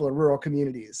for people in rural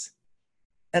communities.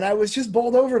 And I was just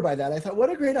bowled over by that. I thought, what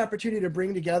a great opportunity to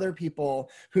bring together people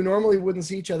who normally wouldn't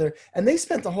see each other. And they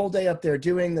spent the whole day up there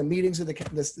doing the meetings with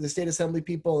the state assembly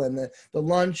people and the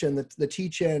lunch and the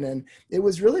teach-in. And it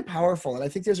was really powerful. And I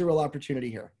think there's a real opportunity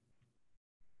here.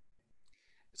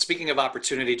 Speaking of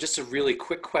opportunity, just a really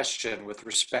quick question with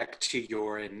respect to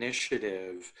your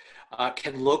initiative.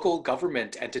 Can local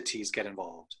government entities get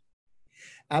involved?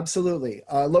 Absolutely.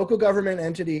 Local government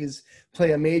entities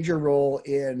play a major role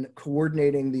in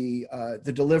coordinating the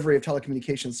delivery of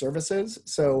telecommunications services.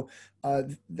 So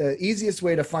the easiest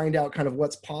way to find out kind of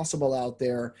what's possible out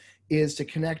there is to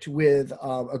connect with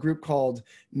a group called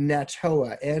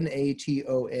NATOA,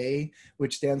 N-A-T-O-A,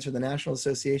 which stands for the National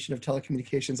Association of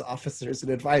Telecommunications Officers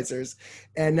and Advisors.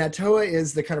 And NATOA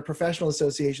is the kind of professional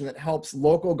association that helps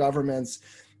local governments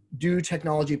do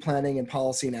technology planning and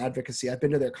policy and advocacy. I've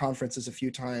been to their conferences a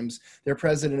few times. Their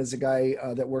president is a guy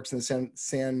that works in the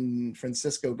San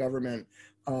Francisco government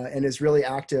and is really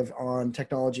active on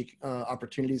technology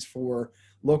opportunities for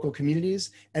local communities,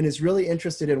 and is really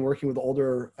interested in working with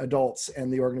older adults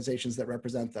and the organizations that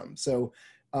represent them. So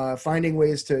finding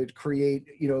ways to create,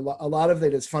 a lot of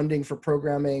it is funding for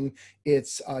programming.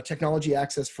 It's technology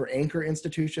access for anchor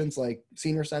institutions like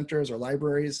senior centers or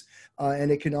libraries.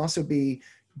 And it can also be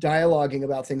dialoguing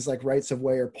about things like rights of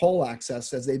way or pole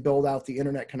access as they build out the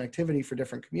internet connectivity for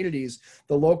different communities.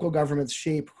 The local governments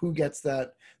shape who gets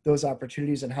those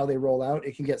opportunities and how they roll out.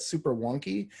 It can get super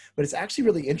wonky, but it's actually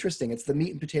really interesting. It's the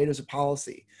meat and potatoes of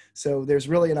policy. So there's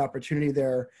really an opportunity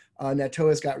there.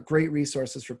 NATOA's got great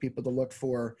resources for people to look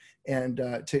for and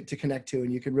to connect to,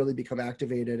 and you can really become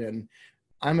activated. And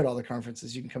I'm at all the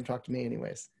conferences. You can come talk to me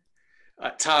anyways.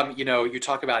 Tom, you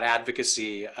talk about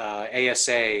advocacy.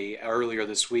 ASA earlier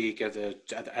this week at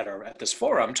this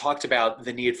forum talked about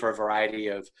the need for a variety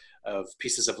of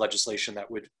pieces of legislation that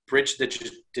would bridge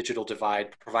the digital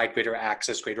divide, provide greater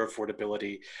access, greater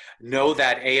affordability. Know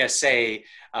that ASA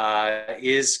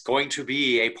is going to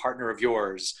be a partner of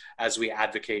yours as we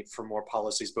advocate for more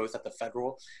policies, both at the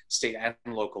federal, state, and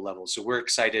local level. So we're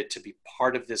excited to be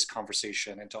part of this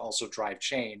conversation and to also drive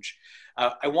change.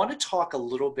 I want to talk a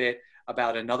little bit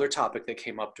about another topic that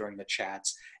came up during the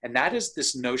chats, and that is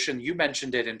this notion, you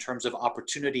mentioned it in terms of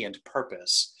opportunity and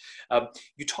purpose.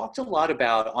 You talked a lot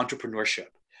about entrepreneurship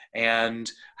and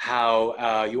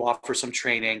how you offer some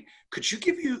training. Could you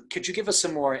give us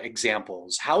some more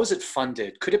examples? How is it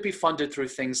funded? Could it be funded through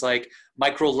things like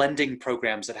micro-lending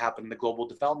programs that happen in the global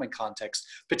development context,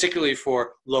 particularly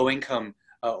for low-income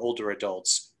older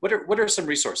adults? What are some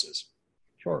resources?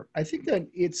 Sure. I think that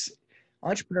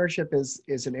entrepreneurship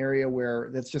is an area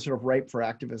that's just sort of ripe for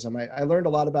activism. I learned a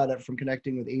lot about it from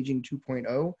connecting with Aging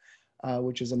 2.0,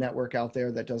 which is a network out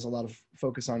there that does a lot of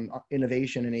focus on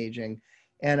innovation in aging.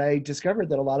 And I discovered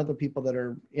that a lot of the people that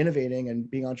are innovating and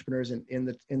being entrepreneurs in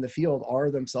the field are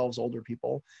themselves older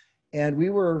people. And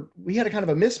we had a kind of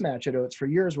a mismatch at OATS for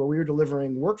years where we were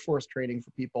delivering workforce training for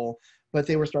people, but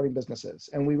they were starting businesses.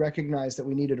 And we recognized that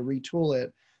we needed to retool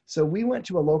it. So we went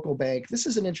to a local bank. This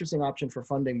is an interesting option for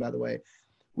funding, by the way.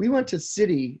 We went to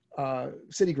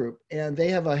Citigroup, and they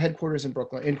have a headquarters in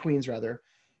Queens rather.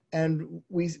 And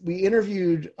we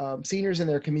interviewed seniors in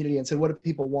their community and said, what do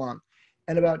people want?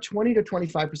 And about 20 to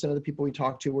 25% of the people we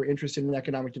talked to were interested in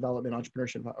economic development,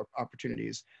 entrepreneurship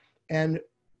opportunities. And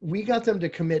we got them to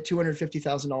commit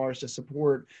 $250,000 to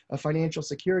support a financial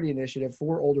security initiative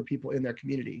for older people in their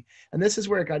community. And this is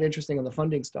where it got interesting on the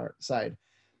funding side.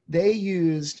 They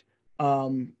used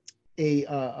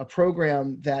a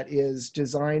program that is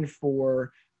designed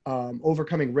for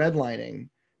overcoming redlining,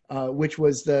 which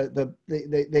was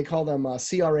they call them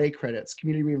CRA credits,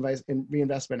 Community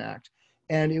Reinvestment Act.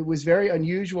 And it was very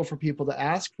unusual for people to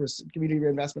ask for Community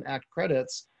Reinvestment Act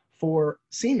credits for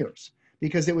seniors,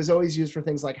 because it was always used for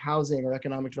things like housing or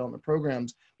economic development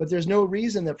programs. But there's no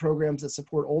reason that programs that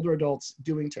support older adults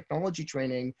doing technology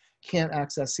training can't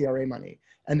access CRA money.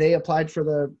 And they applied for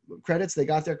the credits, they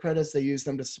got their credits, they used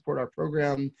them to support our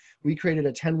program. We created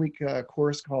a 10-week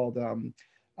course called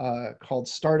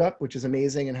Startup, which is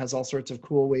amazing and has all sorts of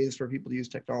cool ways for people to use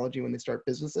technology when they start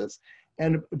businesses.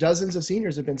 And dozens of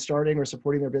seniors have been starting or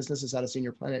supporting their businesses out of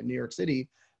Senior Planet in New York City.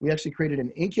 We actually created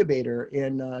an incubator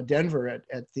in Denver at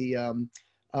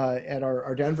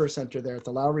our Denver center there at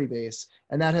the Lowry base.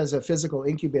 And that has a physical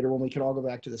incubator when we can all go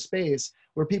back to the space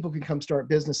where people can come start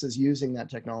businesses using that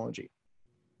technology.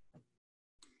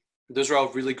 Those are all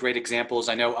really great examples.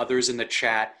 I know others in the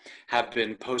chat have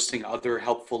been posting other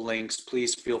helpful links.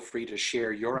 Please feel free to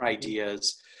share your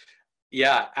ideas.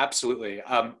 Yeah, absolutely.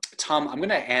 Tom, I'm going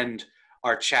to end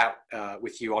our chat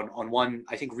with you on one,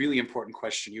 I think, really important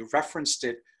question. You referenced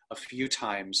it a few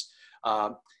times,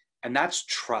 and that's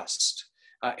trust.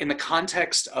 In the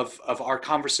context of our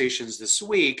conversations this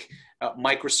week,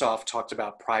 Microsoft talked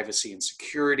about privacy and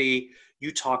security.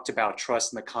 You talked about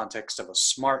trust in the context of a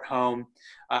smart home.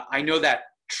 I know that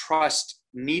trust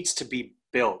needs to be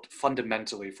built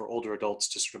fundamentally for older adults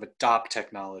to sort of adopt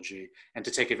technology and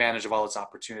to take advantage of all its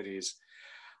opportunities.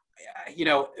 You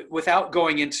know, without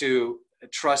going into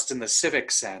trust in the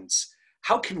civic sense,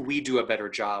 how can we do a better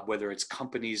job, whether it's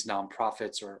companies,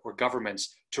 nonprofits, or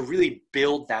governments, to really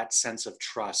build that sense of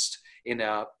trust in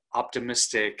an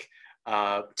optimistic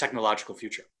technological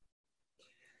future?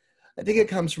 I think it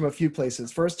comes from a few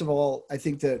places. First of all, I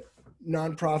think that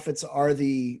nonprofits are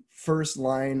the first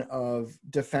line of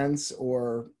defense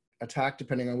or attack,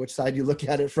 depending on which side you look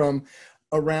at it from,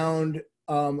 around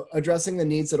addressing the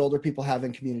needs that older people have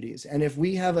in communities. And if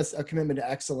we have a commitment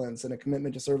to excellence and a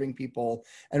commitment to serving people,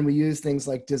 and we use things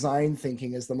like design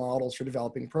thinking as the models for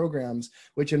developing programs,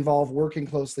 which involve working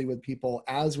closely with people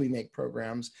as we make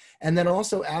programs, and then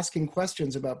also asking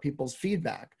questions about people's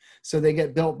feedback, so they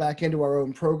get built back into our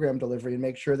own program delivery and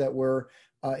make sure that we're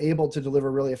able to deliver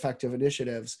really effective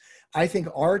initiatives. I think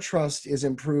our trust is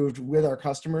improved with our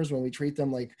customers when we treat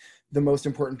them like the most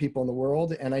important people in the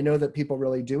world. And I know that people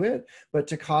really do it, but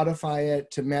to codify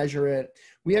it, to measure it,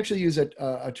 we actually use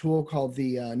a tool called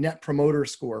the Net Promoter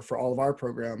Score for all of our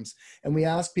programs. And we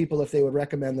ask people if they would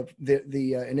recommend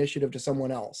the initiative to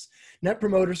someone else. Net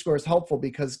Promoter Score is helpful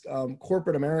because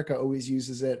corporate America always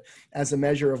uses it as a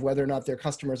measure of whether or not their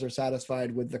customers are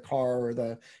satisfied with the car or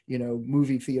the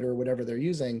movie theater or whatever they're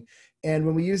using. And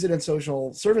when we use it in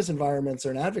social service environments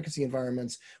or in advocacy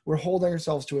environments, we're holding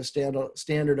ourselves to a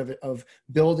standard of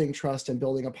building trust and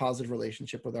building a positive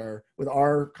relationship with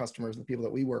our customers, the people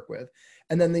that we work with.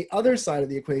 And then the other side of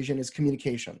the equation is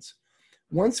communications.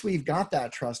 Once we've got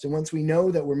that trust, and once we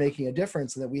know that we're making a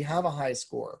difference and that we have a high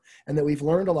score and that we've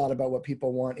learned a lot about what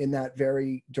people want in that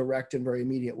very direct and very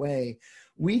immediate way,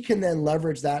 we can then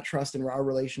leverage that trust in our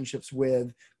relationships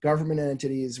with government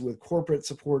entities, with corporate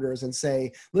supporters, and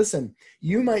say, listen,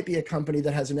 you might be a company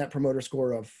that has a Net Promoter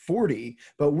Score of 40,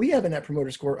 but we have a Net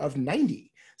Promoter Score of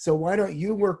 90. So why don't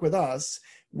you work with us?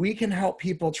 We can help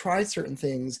people try certain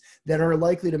things that are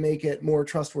likely to make it more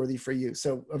trustworthy for you.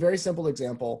 So a very simple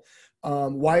example,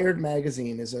 Wired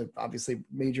magazine is obviously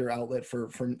major outlet for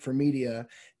media.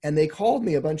 And they called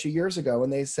me a bunch of years ago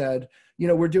and they said,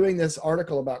 we're doing this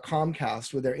article about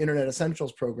Comcast with their Internet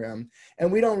Essentials program.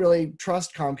 And we don't really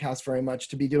trust Comcast very much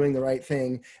to be doing the right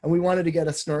thing. And we wanted to get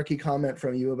a snarky comment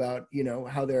from you about,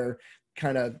 how they're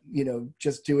kind of,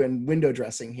 just doing window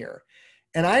dressing here.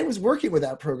 And I was working with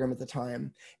that program at the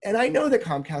time. And I know that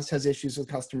Comcast has issues with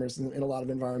customers in a lot of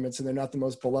environments, and they're not the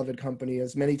most beloved company,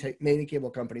 as many cable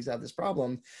companies have this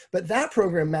problem. But that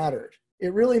program mattered.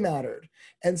 It really mattered.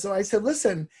 And so I said,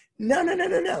 listen,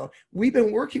 no. We've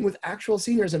been working with actual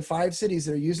seniors in 5 cities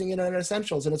that are using Internet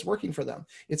Essentials, and it's working for them.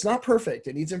 It's not perfect.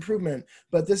 It needs improvement.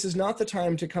 But this is not the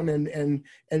time to come in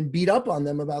and beat up on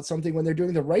them about something when they're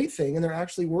doing the right thing and they're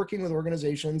actually working with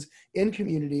organizations in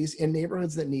communities, in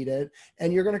neighborhoods that need it.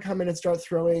 And you're going to come in and start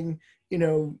throwing,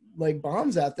 like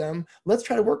bombs at them. Let's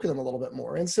try to work with them a little bit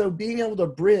more. And so being able to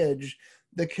bridge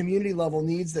the community level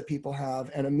needs that people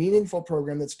have and a meaningful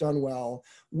program that's done well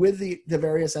with the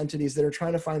various entities that are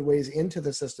trying to find ways into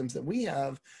the systems that we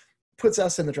have puts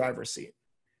us in the driver's seat.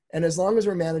 And as long as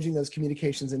we're managing those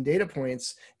communications and data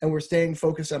points and we're staying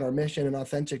focused on our mission and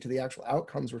authentic to the actual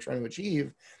outcomes we're trying to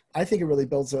achieve, I think it really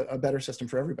builds a better system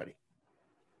for everybody.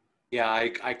 Yeah,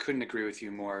 I couldn't agree with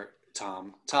you more,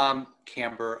 Tom. Tom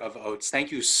Kamber of OATS,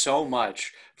 thank you so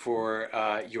much for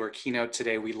your keynote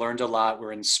today. We learned a lot.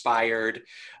 We're inspired.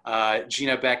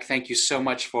 Gina Beck, thank you so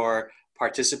much for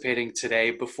participating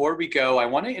today. Before we go, I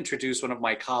want to introduce one of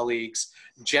my colleagues,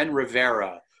 Jen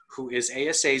Rivera, who is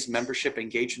ASA's Membership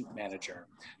Engagement Manager.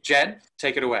 Jen,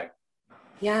 take it away.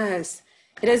 Yes,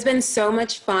 it has been so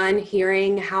much fun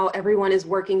hearing how everyone is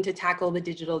working to tackle the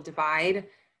digital divide.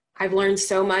 I've learned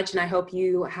so much, and I hope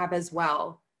you have as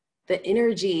well. The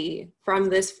energy from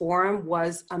this forum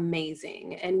was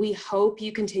amazing, and we hope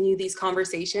you continue these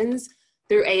conversations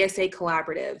through ASA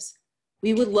collaboratives.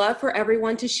 We would love for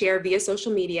everyone to share via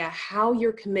social media how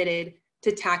you're committed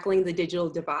to tackling the digital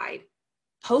divide.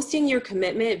 Posting your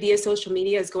commitment via social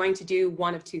media is going to do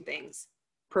one of two things: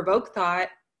 provoke thought,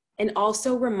 and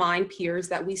also remind peers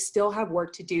that we still have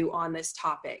work to do on this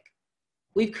topic.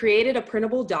 We've created a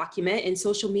printable document and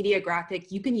social media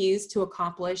graphic you can use to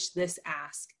accomplish this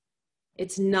ask.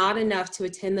 It's not enough to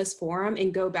attend this forum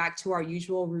and go back to our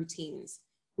usual routines.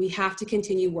 We have to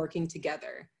continue working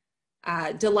together.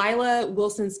 Delilah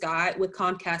Wilson-Scott with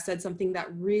Comcast said something that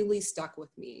really stuck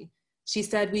with me. She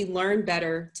said, "We learn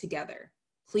better together."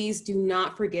 Please do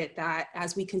not forget that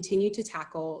as we continue to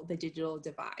tackle the digital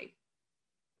divide.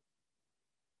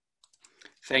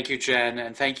 Thank you, Jen,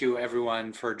 and thank you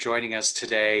everyone for joining us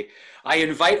today. I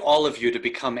invite all of you to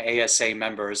become ASA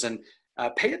members, and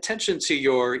pay attention to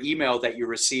your email that you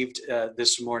received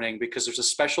this morning, because there's a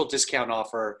special discount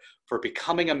offer for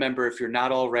becoming a member if you're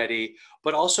not already,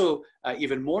 but also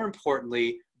even more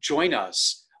importantly, join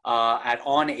us at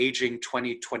On Aging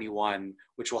 2021,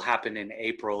 which will happen in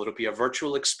April. It'll be a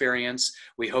virtual experience.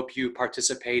 We hope you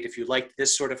participate. If you like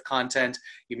this sort of content,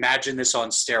 imagine this on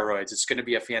steroids. It's going to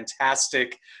be a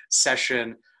fantastic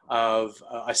session of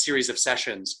a series of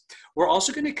sessions. We're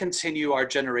also going to continue our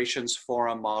Generations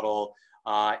Forum model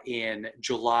in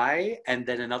July, and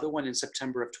then another one in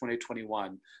September of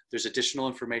 2021. There's additional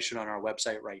information on our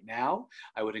website right now.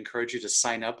 I would encourage you to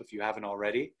sign up if you haven't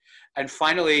already. And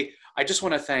finally, I just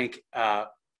want to thank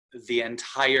the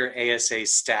entire ASA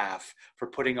staff for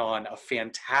putting on a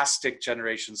fantastic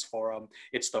Generations Forum.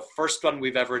 It's the first one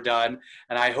we've ever done,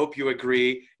 and I hope you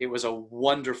agree it was a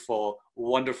wonderful,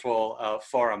 wonderful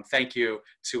forum. Thank you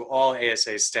to all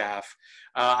ASA staff.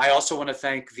 I also want to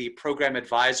thank the Program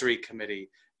Advisory Committee,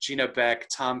 Gina Beck,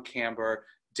 Tom Kamber,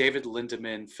 David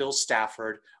Lindeman, Phil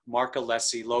Stafford, Mark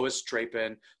Alessi, Lois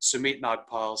Drapin, Sumit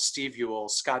Nagpal, Steve Ewell,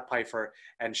 Scott Pfeiffer,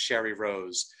 and Sherry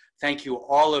Rose. Thank you,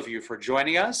 all of you, for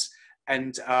joining us,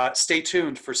 and stay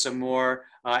tuned for some more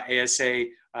ASA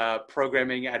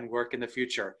programming and work in the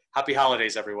future. Happy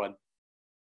holidays, everyone.